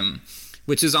want him.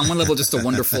 Which is on one level just a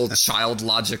wonderful child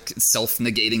logic,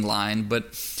 self-negating line. But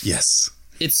yes,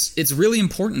 it's really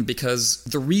important, because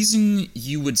the reason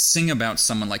you would sing about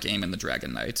someone like Aemon the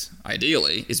Dragon Knight,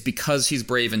 ideally, is because he's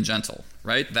brave and gentle,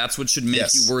 right? That's what should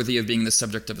make you worthy of being the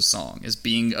subject of a song, is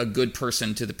being a good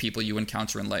person to the people you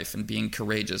encounter in life and being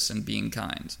courageous and being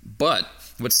kind. But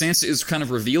what Sansa is kind of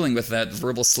revealing with that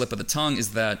verbal slip of the tongue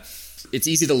is that it's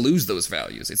easy to lose those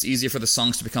values. It's easier for the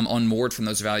songs to become unmoored from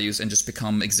those values and just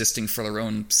become existing for their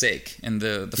own sake. And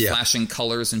the flashing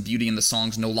colors and beauty in the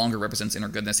songs no longer represents inner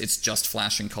goodness. It's just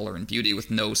flashing color and beauty with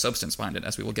no substance behind it,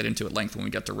 as we will get into at length when we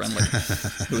get to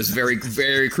Renly, who is a very,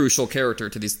 very crucial character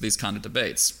to these kind of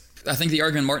debates. I think the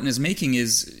argument Martin is making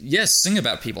is, yes, sing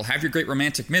about people, have your great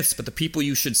romantic myths, but the people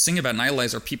you should sing about and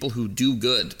idolize are people who do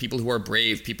good, people who are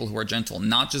brave, people who are gentle,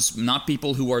 not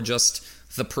people who are just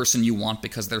the person you want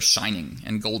because they're shining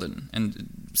and golden. And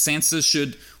Sansa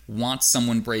should want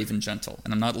someone brave and gentle.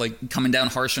 And I'm not like coming down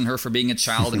harsh on her for being a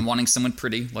child and wanting someone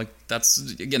pretty. Like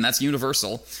that's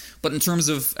universal. But in terms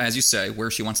of, as you say, where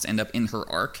she wants to end up in her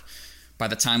arc, by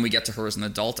the time we get to her as an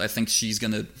adult, I think she's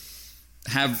going to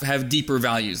have deeper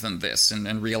values than this,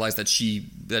 and realize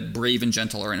that brave and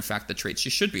gentle are in fact the traits she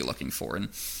should be looking for. And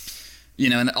you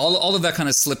know, and all of that kind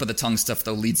of slip of the tongue stuff,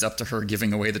 though, leads up to her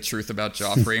giving away the truth about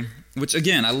Joffrey, which,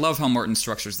 again, I love how Martin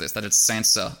structures this, that it's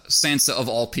Sansa of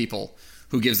all people,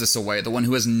 who gives this away, the one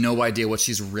who has no idea what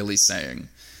she's really saying.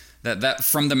 That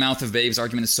from the mouth of babes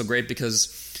argument is so great,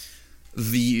 because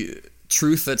the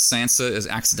truth that Sansa is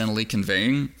accidentally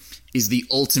conveying is the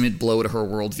ultimate blow to her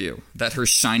worldview, that her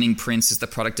shining prince is the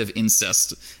product of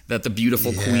incest, that the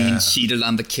beautiful queen cheated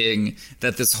on the king,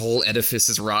 that this whole edifice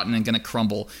is rotten and going to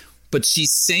crumble. But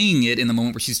she's saying it in the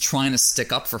moment where she's trying to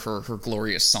stick up for her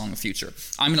glorious song of future.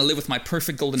 I'm going to live with my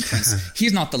perfect golden prince.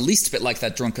 He's not the least bit like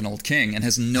that drunken old king and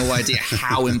has no idea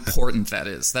how important that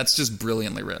is. That's just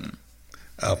brilliantly written.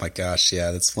 Oh my gosh,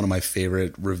 yeah, that's one of my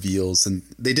favorite reveals. And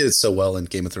they did it so well in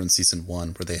Game of Thrones Season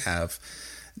 1, where they have...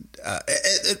 I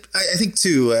think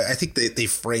they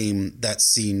frame that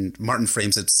scene, Martin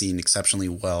frames that scene exceptionally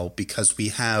well, because we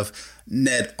have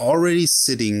Ned already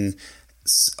sitting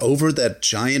over that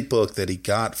giant book that he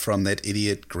got from that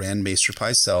idiot Grand Maester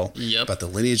Pycelle about the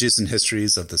lineages and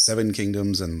histories of the Seven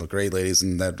Kingdoms and the Great Ladies,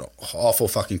 and that awful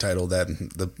fucking title that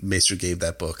the Maester gave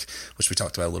that book, which we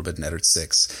talked about a little bit in Eddard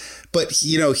 6. But,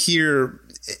 you know, here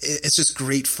it's just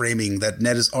great framing that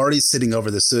Ned is already sitting over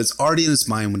this. So it's already in his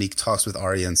mind when he talks with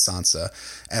Arya and Sansa.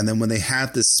 And then when they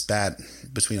have this spat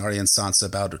between Arya and Sansa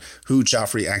about who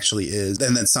Joffrey actually is,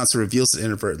 and then Sansa reveals it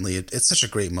inadvertently, it's such a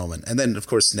great moment. And then, of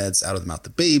course, Ned's out of the mouth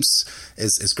of babes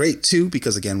is great too,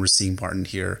 because again, we're seeing Martin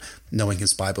here knowing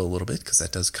his Bible a little bit, because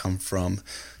that does come from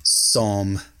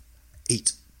Psalm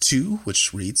 8:2,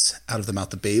 which reads, out of the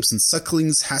mouth of babes and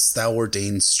sucklings hast thou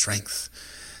ordained strength.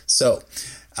 So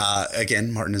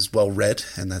again, Martin is well read,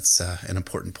 and that's an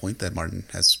important point, that Martin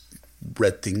has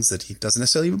read things that he doesn't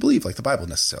necessarily even believe, like the Bible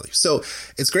necessarily. So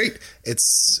it's great.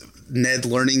 It's Ned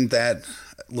learning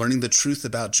the truth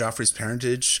about Joffrey's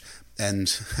parentage.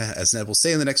 And as Ned will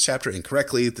say in the next chapter,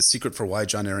 incorrectly, the secret for why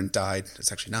Jon Arryn died.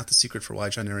 It's actually not the secret for why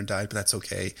Jon Arryn died, but that's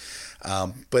okay.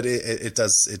 But it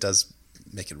does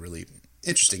make it really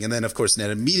interesting. And then, of course, Ned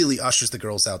immediately ushers the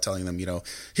girls out, telling them,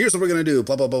 here's what we're going to do,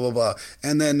 blah, blah, blah, blah, blah.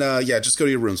 And then, just go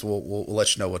to your rooms. We'll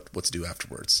let you know what to do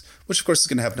afterwards, which, of course, is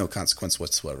going to have no consequence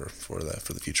whatsoever for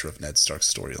the future of Ned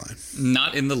Stark's storyline.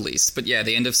 Not in the least. But yeah,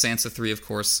 the end of Sansa 3, of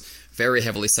course, very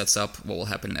heavily sets up what will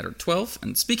happen in Eddard 12.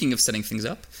 And speaking of setting things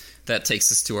up, that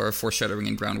takes us to our foreshadowing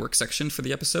and groundwork section for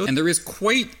the episode. And there is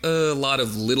quite a lot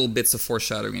of little bits of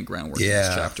foreshadowing and groundwork in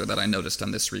this chapter that I noticed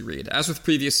on this reread. As with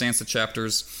previous Sansa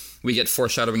chapters, we get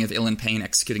foreshadowing of Ilyn Payne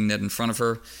executing Ned in front of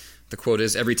her. The quote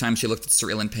is, every time she looked at Sir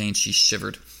Ilyn Payne, she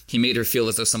shivered. He made her feel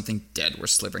as though something dead were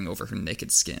slithering over her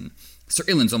naked skin. Sir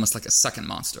Ilyn's almost like a second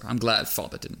monster. I'm glad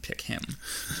Father didn't pick him.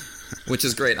 Which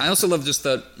is great. I also love just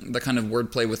the kind of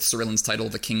wordplay with Sir Ilyn's title,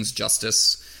 the King's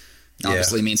Justice.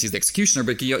 Obviously means he's the executioner,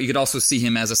 but you could also see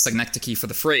him as a synecdoche for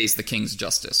the phrase, the King's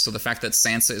Justice. So the fact that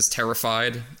Sansa is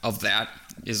terrified of that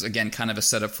is, again, kind of a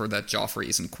setup for that Joffrey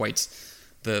isn't quite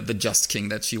the just king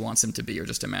that she wants him to be or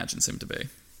just imagines him to be.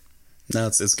 No,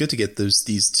 it's good to get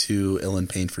these two Ilyn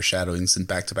Payne foreshadowings in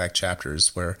back-to-back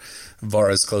chapters where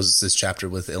Varys closes his chapter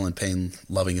with Ilyn Payne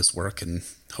loving his work and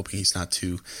hoping he's not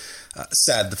too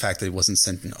sad the fact that he wasn't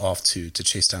sent off to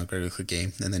chase down Gregor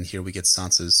Clegane. And then here we get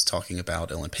Sansa's talking about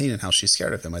Ilyn Payne and how she's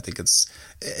scared of him. I think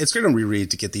it's great on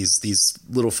reread to get these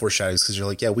little foreshadowings because you're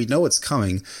like, yeah, we know it's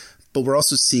coming, but we're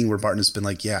also seeing where Martin has been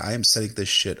like, yeah, I am setting this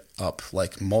shit up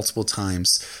like multiple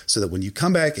times so that when you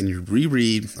come back and you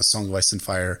reread A Song of Ice and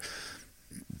Fire,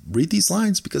 read these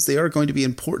lines because they are going to be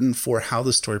important for how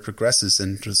the story progresses,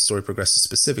 and the story progresses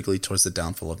specifically towards the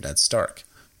downfall of Ned Stark.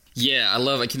 Yeah,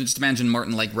 I can just imagine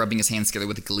Martin like rubbing his hands together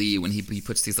with glee when he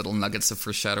puts these little nuggets of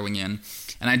foreshadowing in.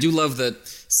 And I do love that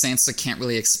Sansa can't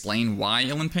really explain why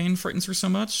Ilyn Payne frightens her so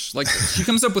much. Like, she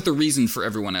comes up with the reason for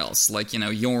everyone else. Like,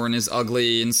 Yorn is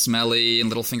ugly and smelly and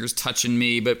Littlefinger's touching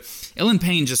me, but Ilyn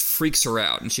Payne just freaks her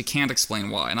out and she can't explain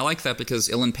why. And I like that because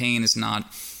Ilyn Payne is not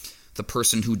the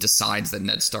person who decides that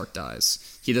Ned Stark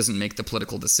dies. He doesn't make the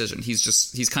political decision.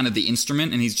 He's kind of the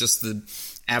instrument, and he's just the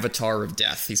avatar of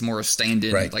death. He's more a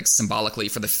stand-in, like symbolically,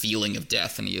 for the feeling of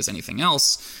death than he is anything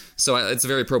else. So it's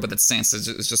very appropriate that Sansa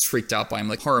is just freaked out by him,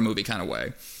 like horror movie kind of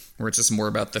way, where it's just more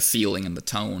about the feeling and the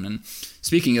tone. And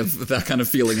speaking of that kind of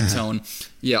feeling and tone,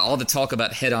 yeah, all the talk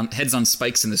about heads on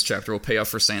spikes in this chapter will pay off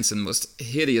for Sansa in the most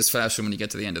hideous fashion when you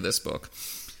get to the end of this book.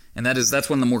 And that's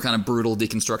one of the more kind of brutal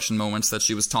deconstruction moments that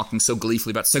she was talking so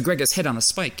gleefully about. So Gregor's head on a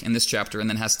spike in this chapter and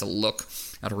then has to look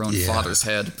at her own father's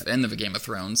head at the end of A Game of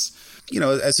Thrones.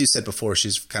 As you said before,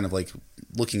 she's kind of like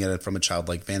looking at it from a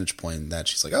childlike vantage point that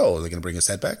she's like, oh, are they going to bring his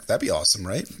head back? That'd be awesome,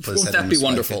 right? Wouldn't that be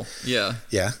wonderful? Yeah.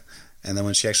 Yeah. And then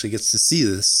when she actually gets to see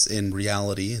this in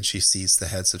reality and she sees the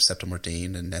heads of Septon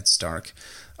Mordain and Ned Stark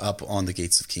up on the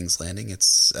gates of King's Landing,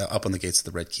 it's up on the gates of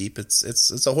the Red Keep.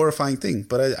 It's a horrifying thing,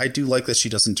 but I do like that she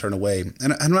doesn't turn away.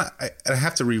 And I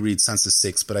have to reread Sansa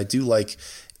 6, but I do like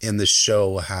in this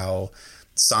show how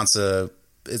Sansa,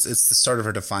 it's the start of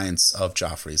her defiance of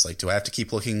Joffrey's. Like, do I have to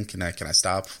keep looking? Can I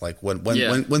stop? Like,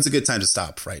 when's a good time to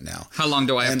stop right now? How long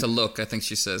do I have to look? I think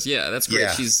she says. Yeah, that's great.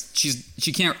 Yeah.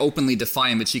 She can't openly defy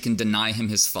him, but she can deny him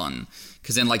his fun.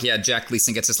 Because then, Jack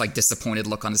Gleeson gets this disappointed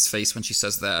look on his face when she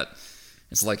says that.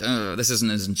 It's like, this isn't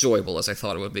as enjoyable as I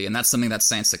thought it would be. And that's something that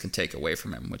Sansa can take away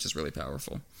from him, which is really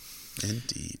powerful.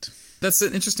 Indeed. That's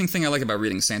an interesting thing I like about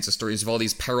reading Sansa stories, of all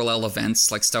these parallel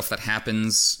events, like stuff that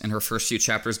happens in her first few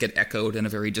chapters get echoed in a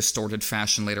very distorted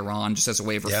fashion later on, just as a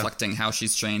way of reflecting how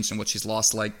she's changed and what she's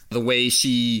lost. Like the way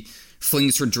she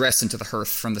flings her dress into the hearth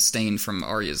from the stain from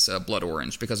Arya's blood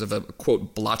orange because of a,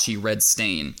 quote, blotchy red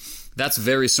stain. That's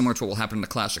very similar to what will happen in the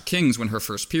Clash of Kings when her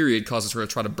first period causes her to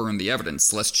try to burn the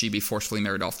evidence, lest she be forcefully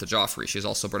married off to Joffrey. She's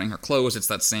also burning her clothes. It's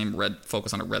that same red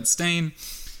focus on a red stain.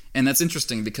 And that's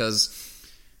interesting because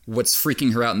what's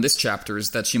freaking her out in this chapter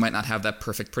is that she might not have that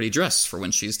perfect pretty dress for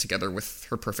when she's together with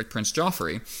her perfect Prince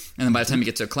Joffrey. And then by the time you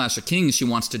get to Clash of Kings, she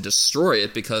wants to destroy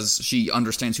it because she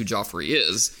understands who Joffrey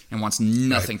is and wants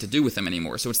nothing to do with him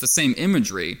anymore. So it's the same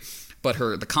imagery, but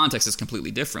the context is completely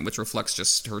different, which reflects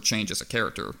just her change as a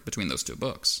character between those two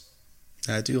books.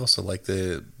 I do also like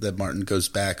that Martin goes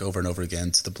back over and over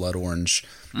again to the Blood Orange,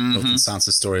 both in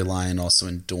Sansa's storyline, also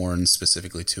in Dorne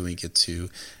specifically too. We get to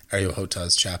Areo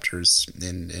Hota's chapters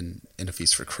in A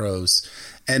Feast for Crows,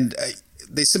 and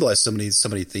they symbolize so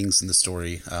many things in the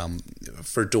story.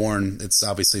 For Dorne, it's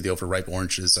obviously the overripe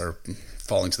oranges are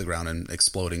falling to the ground and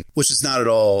exploding, which is not at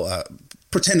all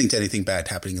pretending to anything bad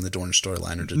happening in the Dorne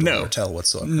storyline or to Dorne or Tell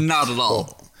whatsoever. Not at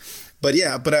all. But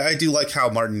I do like how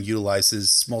Martin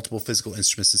utilizes multiple physical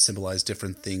instruments to symbolize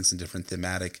different things and different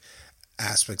thematic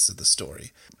aspects of the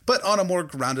story. But on a more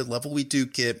grounded level, we do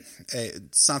get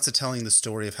Sansa telling the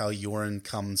story of how Yoren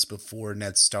comes before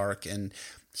Ned Stark, and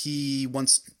he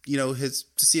wants,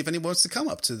 to see if anyone wants to come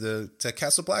up to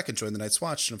Castle Black and join the Night's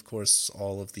Watch. And of course,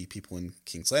 all of the people in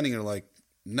King's Landing are like,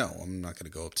 no, I'm not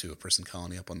going to go up to a prison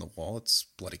colony up on the wall. It's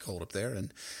bloody cold up there,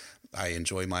 and I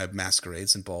enjoy my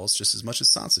masquerades and balls just as much as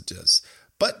Sansa does.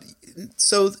 But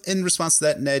so in response to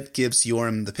that, Ned gives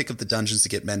Yoram the pick of the dungeons to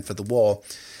get men for the wall.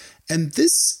 And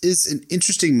this is an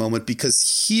interesting moment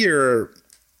because here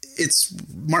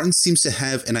Martin seems to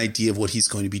have an idea of what he's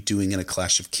going to be doing in A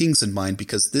Clash of Kings in mind,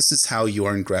 because this is how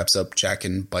Yoren grabs up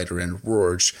Jaqen, Biter, and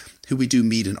Rorge, who we do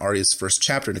meet in Arya's first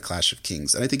chapter in A Clash of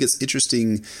Kings. And I think it's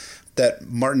interesting that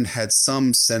Martin had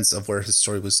some sense of where his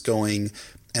story was going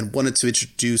and wanted to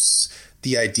introduce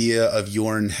the idea of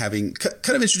Yoren having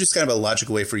kind of introduced kind of a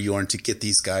logical way for Yoren to get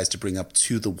these guys to bring up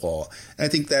to the wall. And I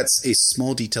think that's a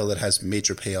small detail that has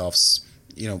major payoffs,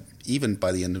 even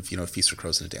by the end of, Feast for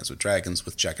Crows and A Dance with Dragons,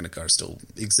 with Jaqen H'ghar still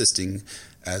existing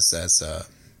as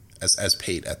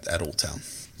paid at Old Town.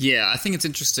 Yeah, I think it's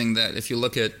interesting that if you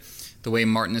look at the way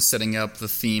Martin is setting up the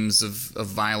themes of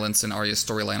violence in Arya's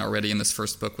storyline already in this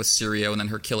first book with Syrio and then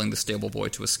her killing the stable boy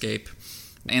to escape,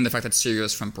 and the fact that Syrio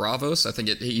is from Braavos, I think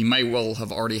he might well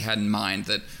have already had in mind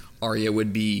that Arya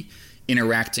would be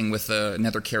interacting with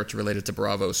another character related to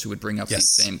Braavos who would bring up these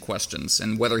same questions.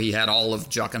 And whether he had all of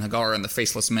Jaqen H'ghar and the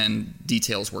Faceless Men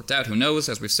details worked out, who knows?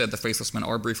 As we've said, the Faceless Men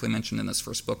are briefly mentioned in this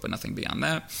first book, but nothing beyond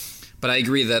that. But I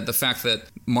agree that the fact that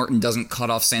Martin doesn't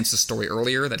cut off Sansa's story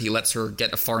earlier, that he lets her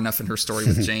get far enough in her story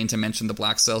with Jane to mention the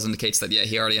Black Cells, indicates that,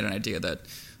 he already had an idea that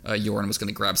Yoren was going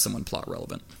to grab someone plot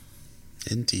relevant.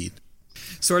 Indeed.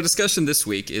 So our discussion this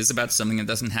week is about something that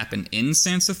doesn't happen in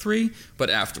Sansa 3, but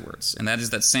afterwards. And that is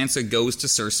that Sansa goes to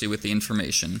Cersei with the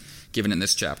information given in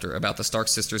this chapter about the Stark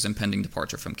sisters' impending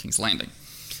departure from King's Landing.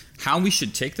 How we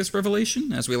should take this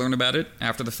revelation, as we learn about it,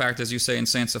 after the fact, as you say, in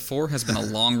Sansa 4, has been a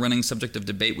long-running subject of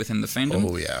debate within the fandom.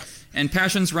 Oh, yeah. And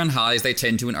passions run high as they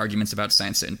tend to in arguments about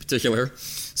Sansa in particular.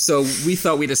 So we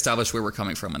thought we'd establish where we're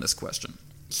coming from on this question.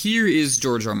 Here is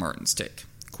George R. Martin's take.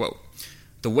 Quote,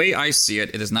 "The way I see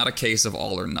it, it is not a case of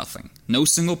all or nothing. No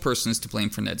single person is to blame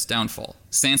for Ned's downfall.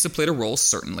 Sansa played a role,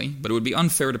 certainly, but it would be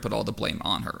unfair to put all the blame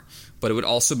on her. But it would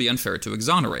also be unfair to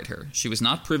exonerate her. She was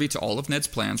not privy to all of Ned's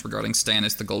plans regarding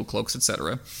Stannis, the Gold Cloaks,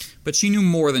 etc., but she knew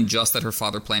more than just that her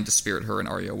father planned to spirit her and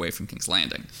Arya away from King's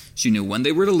Landing. She knew when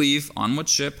they were to leave, on what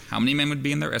ship, how many men would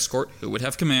be in their escort, who would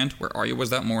have command, where Arya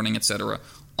was that morning, etc.,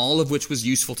 all of which was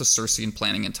useful to Cersei in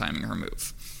planning and timing her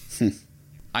move."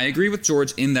 I agree with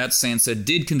George in that Sansa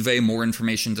did convey more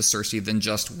information to Cersei than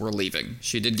just "we're leaving."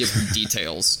 She did give her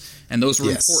details, and those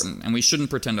were important, and we shouldn't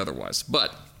pretend otherwise.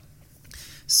 But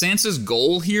Sansa's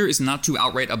goal here is not to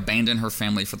outright abandon her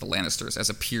family for the Lannisters, as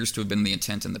appears to have been the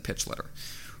intent in the pitch letter.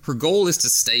 Her goal is to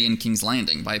stay in King's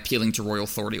Landing by appealing to royal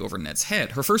authority over Ned's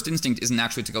head. Her first instinct isn't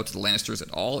actually to go to the Lannisters at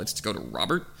all, it's to go to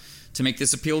Robert to make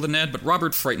this appeal to Ned, but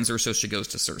Robert frightens her, so she goes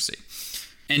to Cersei.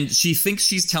 And she thinks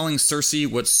she's telling Cersei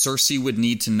what Cersei would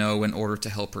need to know in order to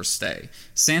help her stay.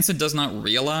 Sansa does not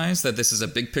realize that this is a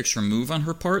big picture move on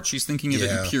her part. She's thinking of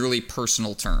it in purely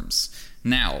personal terms.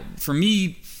 Now, for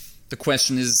me, the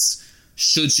question is,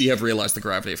 should she have realized the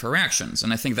gravity of her actions?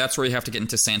 And I think that's where you have to get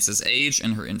into Sansa's age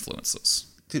and her influences.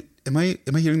 Dude, am I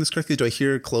hearing this correctly? Do I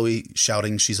hear Chloe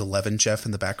shouting she's 11, Jeff,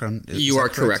 in the background? You are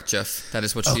correct, Jeff. That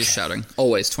is what she is shouting.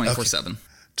 Always, 24/7.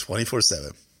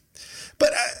 24/7.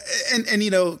 But,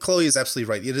 Chloe is absolutely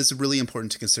right. It is really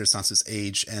important to consider Sansa's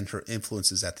age and her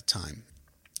influences at the time.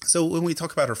 So when we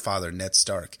talk about her father, Ned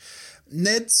Stark,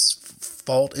 Ned's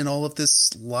fault in all of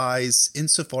this lies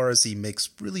insofar as he makes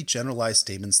really generalized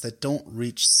statements that don't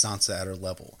reach Sansa at her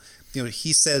level.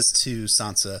 He says to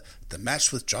Sansa, "The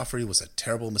match with Joffrey was a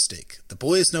terrible mistake. The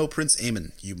boy is no Prince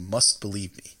Aemon. You must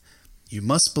believe me. You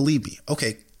must believe me."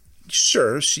 Okay,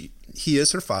 sure, he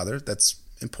is her father. That's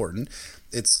important.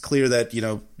 It's clear that,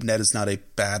 Ned is not a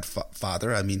bad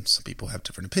father. I mean, some people have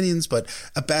different opinions, but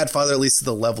a bad father, at least to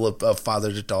the level of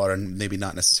father to daughter, and maybe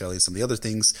not necessarily some of the other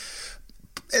things.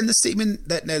 And the statement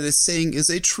that Ned is saying is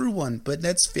a true one, but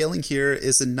Ned's failing here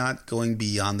is in not going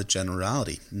beyond the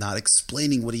generality, not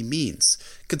explaining what he means.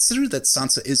 Consider that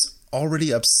Sansa is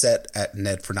already upset at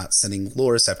Ned for not sending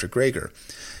Loras after Gregor.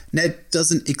 Ned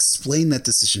doesn't explain that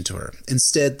decision to her.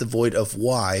 Instead, the void of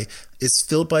why is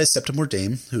filled by Septim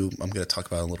Dame, who I'm going to talk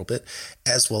about in a little bit,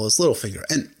 as well as Littlefinger.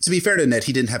 And to be fair to Ned,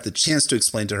 he didn't have the chance to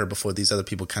explain to her before these other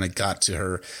people kind of got to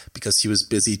her because he was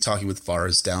busy talking with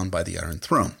Varys down by the Iron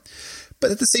Throne.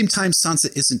 But at the same time,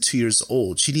 Sansa isn't 2 years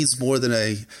old. She needs more than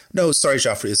no, sorry,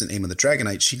 Joffrey isn't Aemon the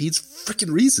Dragonite. She needs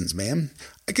freaking reasons, man.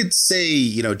 I could say,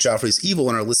 Joffrey's evil,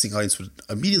 and our listening audience would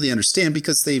immediately understand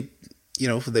because they've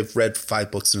read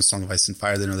 5 books in A Song of Ice and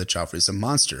Fire. They know that Joffrey's a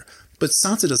monster. But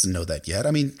Sansa doesn't know that yet.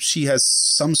 I mean, she has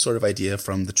some sort of idea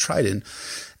from the Trident,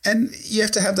 and you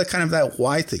have to have that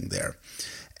why thing there.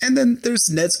 And then there's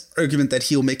Ned's argument that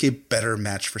he'll make a better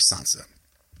match for Sansa.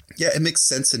 Yeah, it makes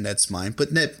sense in Ned's mind,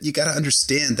 but Ned, you got to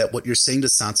understand that what you're saying to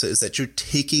Sansa is that you're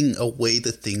taking away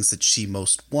the things that she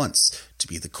most wants: to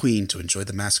be the queen, to enjoy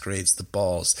the masquerades, the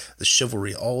balls, the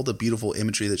chivalry, all the beautiful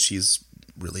imagery that she's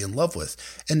really in love with.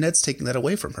 And Ned's taking that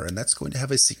away from her, and that's going to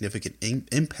have a significant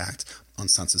impact on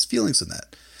Sansa's feelings in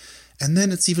that. And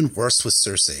then it's even worse with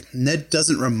Cersei. Ned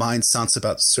doesn't remind Sansa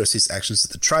about Cersei's actions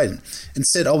at the Trident.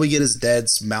 Instead, all we get is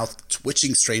Ned's mouth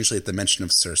twitching strangely at the mention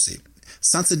of Cersei.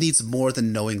 Sansa needs more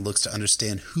than knowing looks to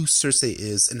understand who Cersei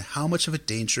is and how much of a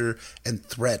danger and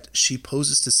threat she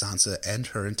poses to Sansa and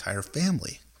her entire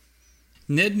family.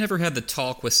 Ned never had the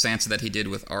talk with Sansa that he did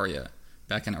with Arya,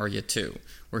 back in Arya 2,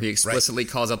 where he explicitly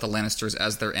calls out the Lannisters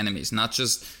as their enemies, not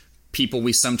just people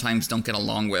we sometimes don't get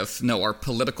along with. No, our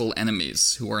political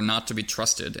enemies who are not to be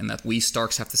trusted, and that we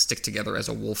Starks have to stick together as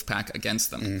a wolf pack against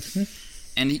them. Mm-hmm.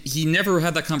 And he never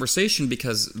had that conversation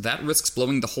because that risks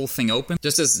blowing the whole thing open.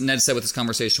 Just as Ned said with his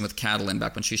conversation with Catelyn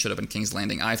back when she showed up in King's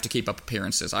Landing, I have to keep up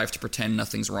appearances. I have to pretend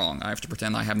nothing's wrong. I have to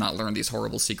pretend I have not learned these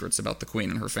horrible secrets about the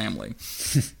Queen and her family.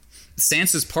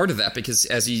 Sansa's part of that because,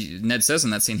 as Ned says in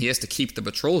that scene, he has to keep the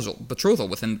betrothal with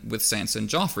Sansa and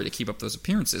Joffrey to keep up those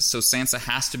appearances. So Sansa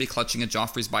has to be clutching at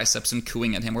Joffrey's biceps and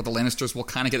cooing at him, or the Lannisters will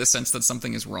kind of get a sense that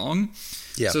something is wrong.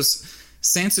 Yeah. So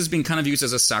Sansa's being kind of used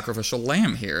as a sacrificial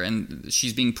lamb here, and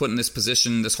she's being put in this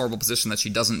position, this horrible position that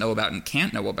she doesn't know about and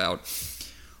can't know about.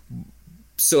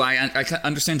 So I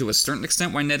understand to a certain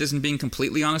extent why Ned isn't being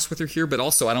completely honest with her here, but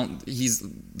also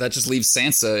that just leaves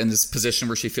Sansa in this position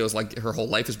where she feels like her whole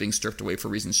life is being stripped away for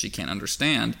reasons she can't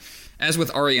understand. As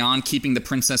with Arianne, keeping the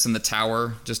princess in the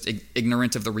tower, just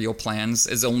ignorant of the real plans,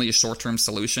 is only a short-term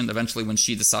solution. Eventually, when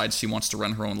she decides she wants to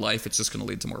run her own life, it's just going to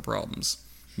lead to more problems.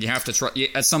 You have to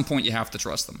at some point, you have to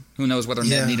trust them. Who knows whether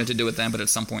Ned needed to do it then, but at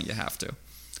some point you have to.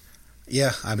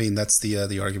 Yeah, I mean, that's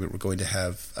the argument we're going to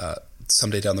have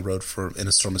someday down the road for In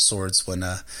a Storm of Swords, when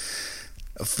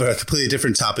for a completely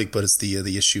different topic, but it's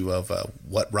the issue of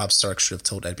what Robb Stark should have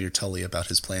told Edmure Tully about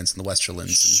his plans in the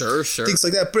Westerlands. Sure. Things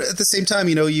like that. But at the same time,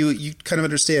 you kind of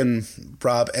understand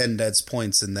Robb and Ned's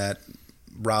points in that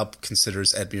Robb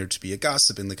considers Edmure to be a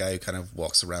gossip and the guy who kind of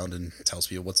walks around and tells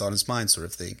people what's on his mind, sort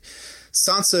of thing.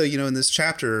 Sansa, in this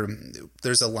chapter,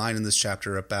 there's a line in this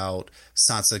chapter about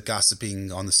Sansa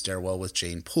gossiping on the stairwell with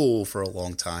Jane Poole for a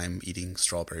long time, eating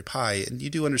strawberry pie. And you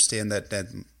do understand that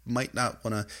Ned might not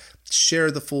want to share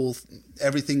the full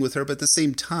everything with her, but at the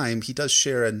same time, he does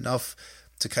share enough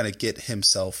to kind of get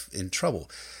himself in trouble.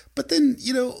 But then,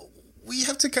 we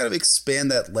have to kind of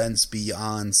expand that lens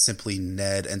beyond simply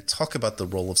Ned and talk about the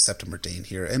role of Septa Mordane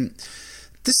here. And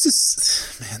this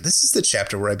is the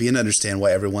chapter where I begin to understand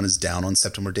why everyone is down on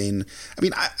Septa Mordane. I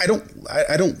mean, I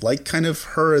don't like kind of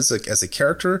her as a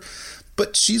character,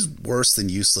 but she's worse than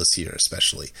useless here,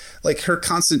 especially. Like, her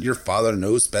constant "your father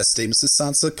knows best" statements to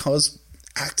Sansa cause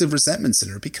active resentments in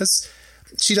her because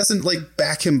she doesn't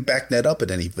back Ned up at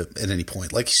any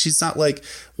point. Like, she's not like,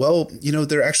 well,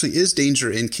 there actually is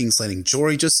danger in King's Landing.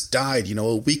 Jory just died,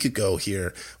 a week ago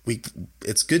here.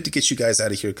 It's good to get you guys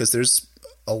out of here because there's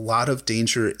a lot of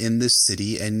danger in this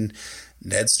city, and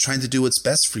Ned's trying to do what's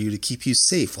best for you to keep you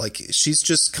safe. Like, she's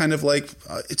just kind of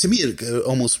to me, it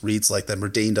almost reads like that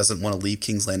Mordane doesn't want to leave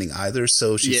King's Landing either.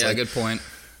 So she's good point.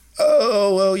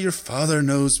 Oh, well, your father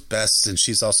knows best. And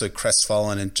she's also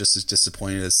crestfallen and just as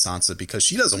disappointed as Sansa because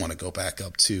she doesn't want to go back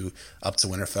up to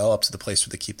Winterfell, up to the place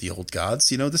where they keep the old gods.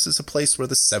 This is a place where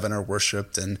the Seven are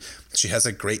worshipped, and she has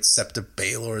a great Sept of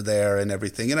Baelor there and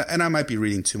everything. And I might be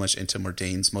reading too much into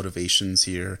Mordane's motivations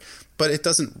here, but it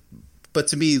doesn't. But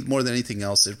to me, more than anything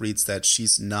else, it reads that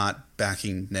she's not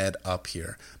backing Ned up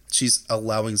here. She's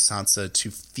allowing Sansa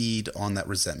to feed on that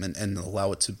resentment and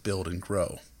allow it to build and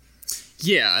grow.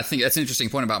 Yeah, I think that's an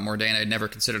interesting point about Mordane. I'd never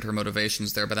considered her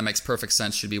motivations there, but that makes perfect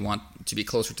sense. She'd want to be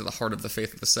closer to the heart of the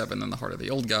faith of the Seven than the heart of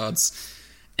the old gods.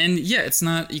 And yeah, it's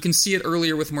not... You can see it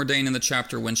earlier with Mordane in the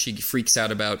chapter when she freaks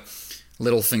out about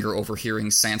Littlefinger overhearing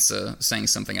Sansa saying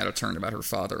something out of turn about her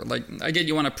father. Like, I get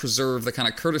you want to preserve the kind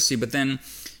of courtesy, but then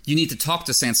you need to talk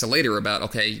to Sansa later about,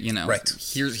 okay, right.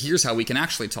 Here's how we can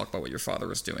actually talk about what your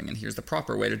father is doing, and here's the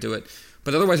proper way to do it.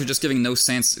 But otherwise, you're just giving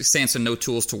Sansa no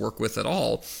tools to work with at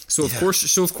all. So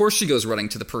of course she goes running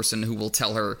to the person who will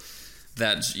tell her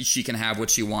that she can have what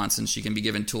she wants and she can be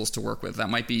given tools to work with. That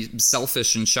might be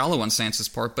selfish and shallow on Sansa's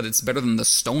part, but it's better than the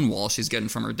stonewall she's getting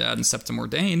from her dad and Septa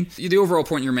Mordane. The overall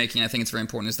point you're making, I think it's very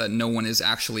important, is that no one is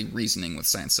actually reasoning with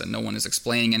Sansa. No one is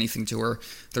explaining anything to her.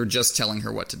 They're just telling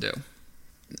her what to do.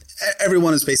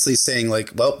 Everyone is basically saying,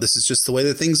 like, well, this is just the way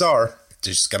that things are.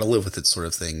 You just got to live with it, sort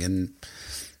of thing. And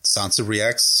Sansa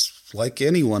reacts like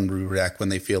anyone would react when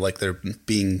they feel like they're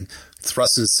being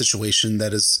thrust in a situation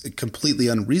that is completely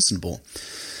unreasonable.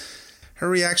 Her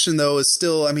reaction, though, is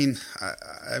still, I mean,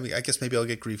 I guess maybe I'll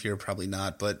get grief here, probably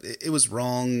not, but it was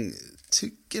wrong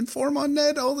to inform on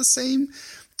Ned all the same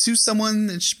to someone,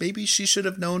 and maybe she should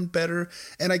have known better.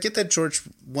 And I get that George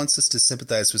wants us to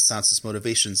sympathize with Sansa's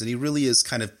motivations, and he really is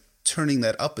kind of turning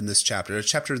that up in this chapter. A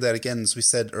chapter that, again, as we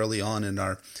said early on in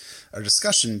our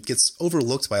discussion, gets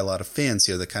overlooked by a lot of fans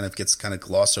here, that kind of gets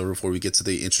glossed over before we get to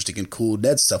the interesting and cool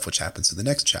Ned stuff, which happens in the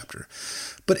next chapter.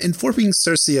 But informing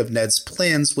Cersei of Ned's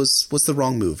plans was the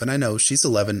wrong move. And I know, she's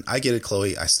 11. I get it,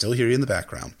 Chloe. I still hear you in the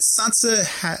background. Sansa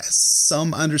has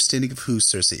some understanding of who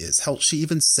Cersei is. Hell, she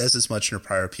even says as much in her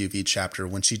prior POV chapter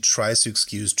when she tries to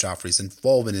excuse Joffrey's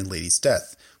involvement in Lady's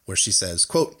death, where she says,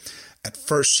 quote, "At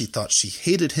first she thought she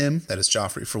hated him," that is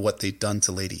Joffrey, "for what they'd done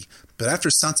to Lady. But after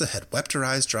Sansa had wept her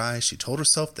eyes dry, she told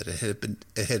herself that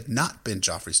it had not been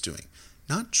Joffrey's doing.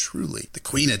 Not truly. The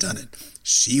Queen had done it.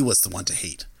 She was the one to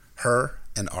hate. Her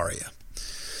and Arya."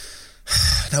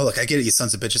 Now look, I get it, you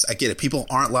sons of bitches. I get it. People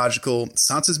aren't logical.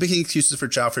 Sansa's making excuses for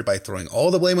Joffrey by throwing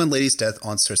all the blame on Lady's death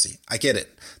on Cersei. I get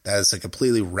it. That is a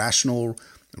completely rational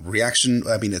reaction.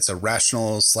 I mean, it's a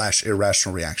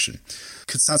rational/irrational reaction.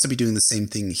 Could Sansa be doing the same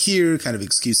thing here, kind of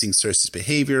excusing Cersei's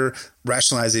behavior,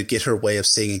 rationalizing to get her way of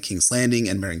staying in King's Landing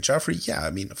and marrying Joffrey? Yeah,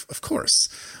 I mean, of course.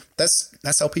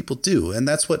 That's how people do, and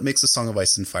that's what makes A Song of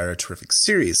Ice and Fire a terrific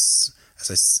series.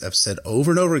 As I've said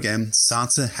over and over again,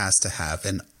 Sansa has to have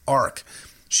an arc.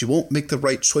 She won't make the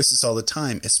right choices all the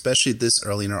time, especially this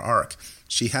early in her arc.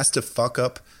 She has to fuck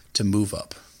up to move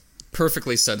up.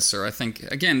 Perfectly said, sir. I think,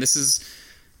 again, this is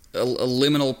a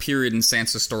liminal period in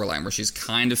Sansa's storyline where she's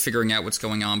kind of figuring out what's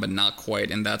going on, but not quite.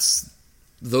 And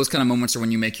those kind of moments are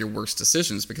when you make your worst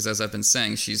decisions, because as I've been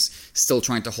saying, she's still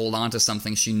trying to hold on to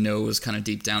something she knows kind of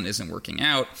deep down isn't working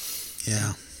out.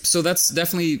 Yeah. So that's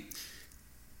definitely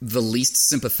the least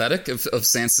sympathetic of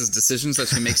Sansa's decisions that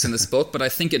she makes in this book, but I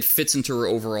think it fits into her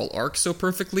overall arc so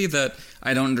perfectly that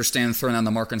I don't understand throwing on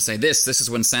the marker and say, this is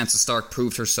when Sansa Stark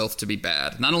proved herself to be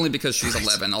bad. Not only because she's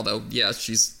 11, although, yeah,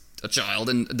 she's a child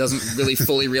and doesn't really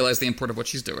fully realize the import of what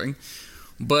she's doing,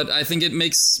 but I think it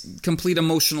makes complete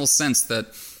emotional sense that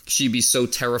she'd be so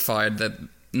terrified that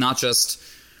not just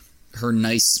her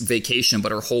nice vacation,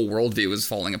 but her whole worldview is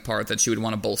falling apart, that she would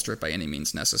want to bolster it by any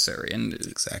means necessary. And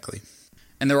exactly.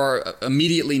 And there are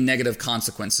immediately negative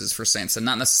consequences for Sansa,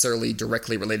 not necessarily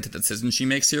directly related to the decision she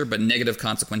makes here, but negative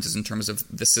consequences in terms of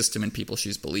the system and people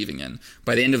she's believing in.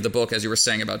 By the end of the book, as you were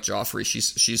saying about Joffrey,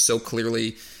 she's so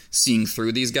clearly seeing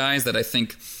through these guys that I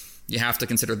think you have to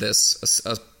consider this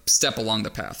a step along the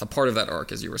path, a part of that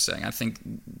arc, as you were saying. I think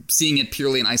seeing it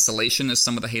purely in isolation, as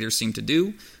some of the haters seem to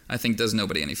do, I think does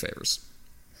nobody any favors.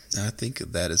 I think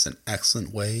that is an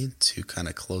excellent way to kind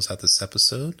of close out this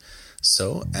episode.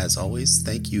 So, as always,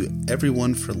 thank you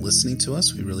everyone for listening to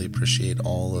us. We really appreciate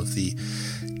all of the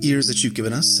ears that you've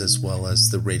given us, as well as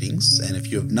the ratings. And if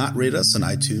you have not rated us on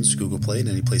iTunes, Google Play, and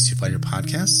any place you find your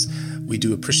podcasts, we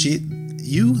do appreciate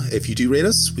you. If you do rate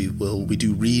us, we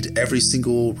do read every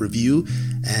single review,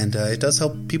 and it does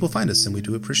help people find us, and we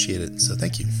do appreciate it. So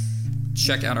thank you.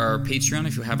 Check out our Patreon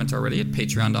if you haven't already at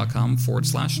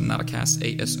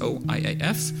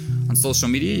patreon.com/NotaCastASOIAF. On social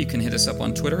media, you can hit us up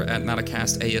on Twitter at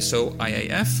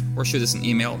NotaCastASOIAF or shoot us an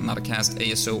email at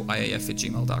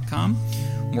NotaCastASOIAF@gmail.com.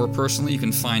 More personally, you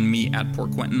can find me at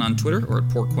PortQuentin on Twitter or at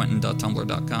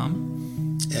PortQuentin.tumblr.com.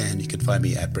 And you can find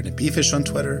me at Brendan Bfish on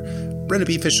Twitter, Brendan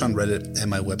Bfish on Reddit, and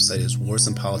my website is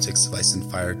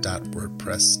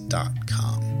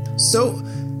warsandpoliticsofIceandfire.wordpress.com. So,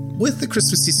 with the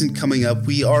Christmas season coming up,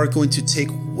 we are going to take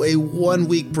a 1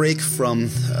 week break from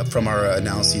our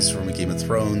analyses from Game of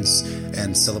Thrones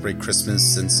and celebrate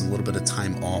Christmas and a little bit of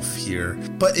time off here.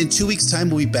 But in 2 weeks'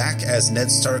 time, we'll be back as Ned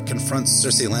Stark confronts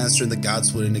Cersei Lannister in the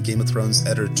Godswood in a Game of Thrones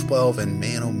Eddard 12. And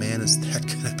man, oh man, is that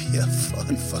going to be a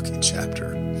fun fucking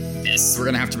chapter. Yes, we're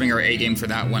going to have to bring our A game for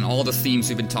that one. All the themes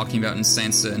we've been talking about in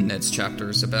Sansa and Ned's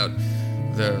chapters about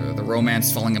the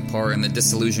romance falling apart and the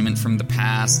disillusionment from the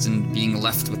past and being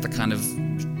left with the kind of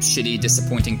shitty,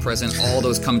 disappointing present, all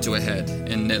those come to a head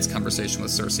in Ned's conversation with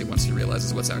Cersei once he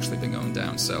realizes what's actually been going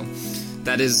down. So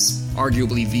that is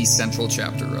arguably the central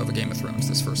chapter of A Game of Thrones,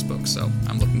 this first book. So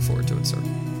I'm looking forward to it, sir.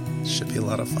 Should be a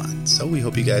lot of fun. So we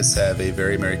hope you guys have a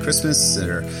very Merry Christmas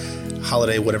or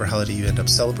holiday, whatever holiday you end up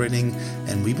celebrating.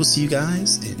 And we will see you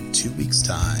guys in 2 weeks'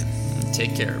 time.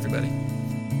 Take care, everybody.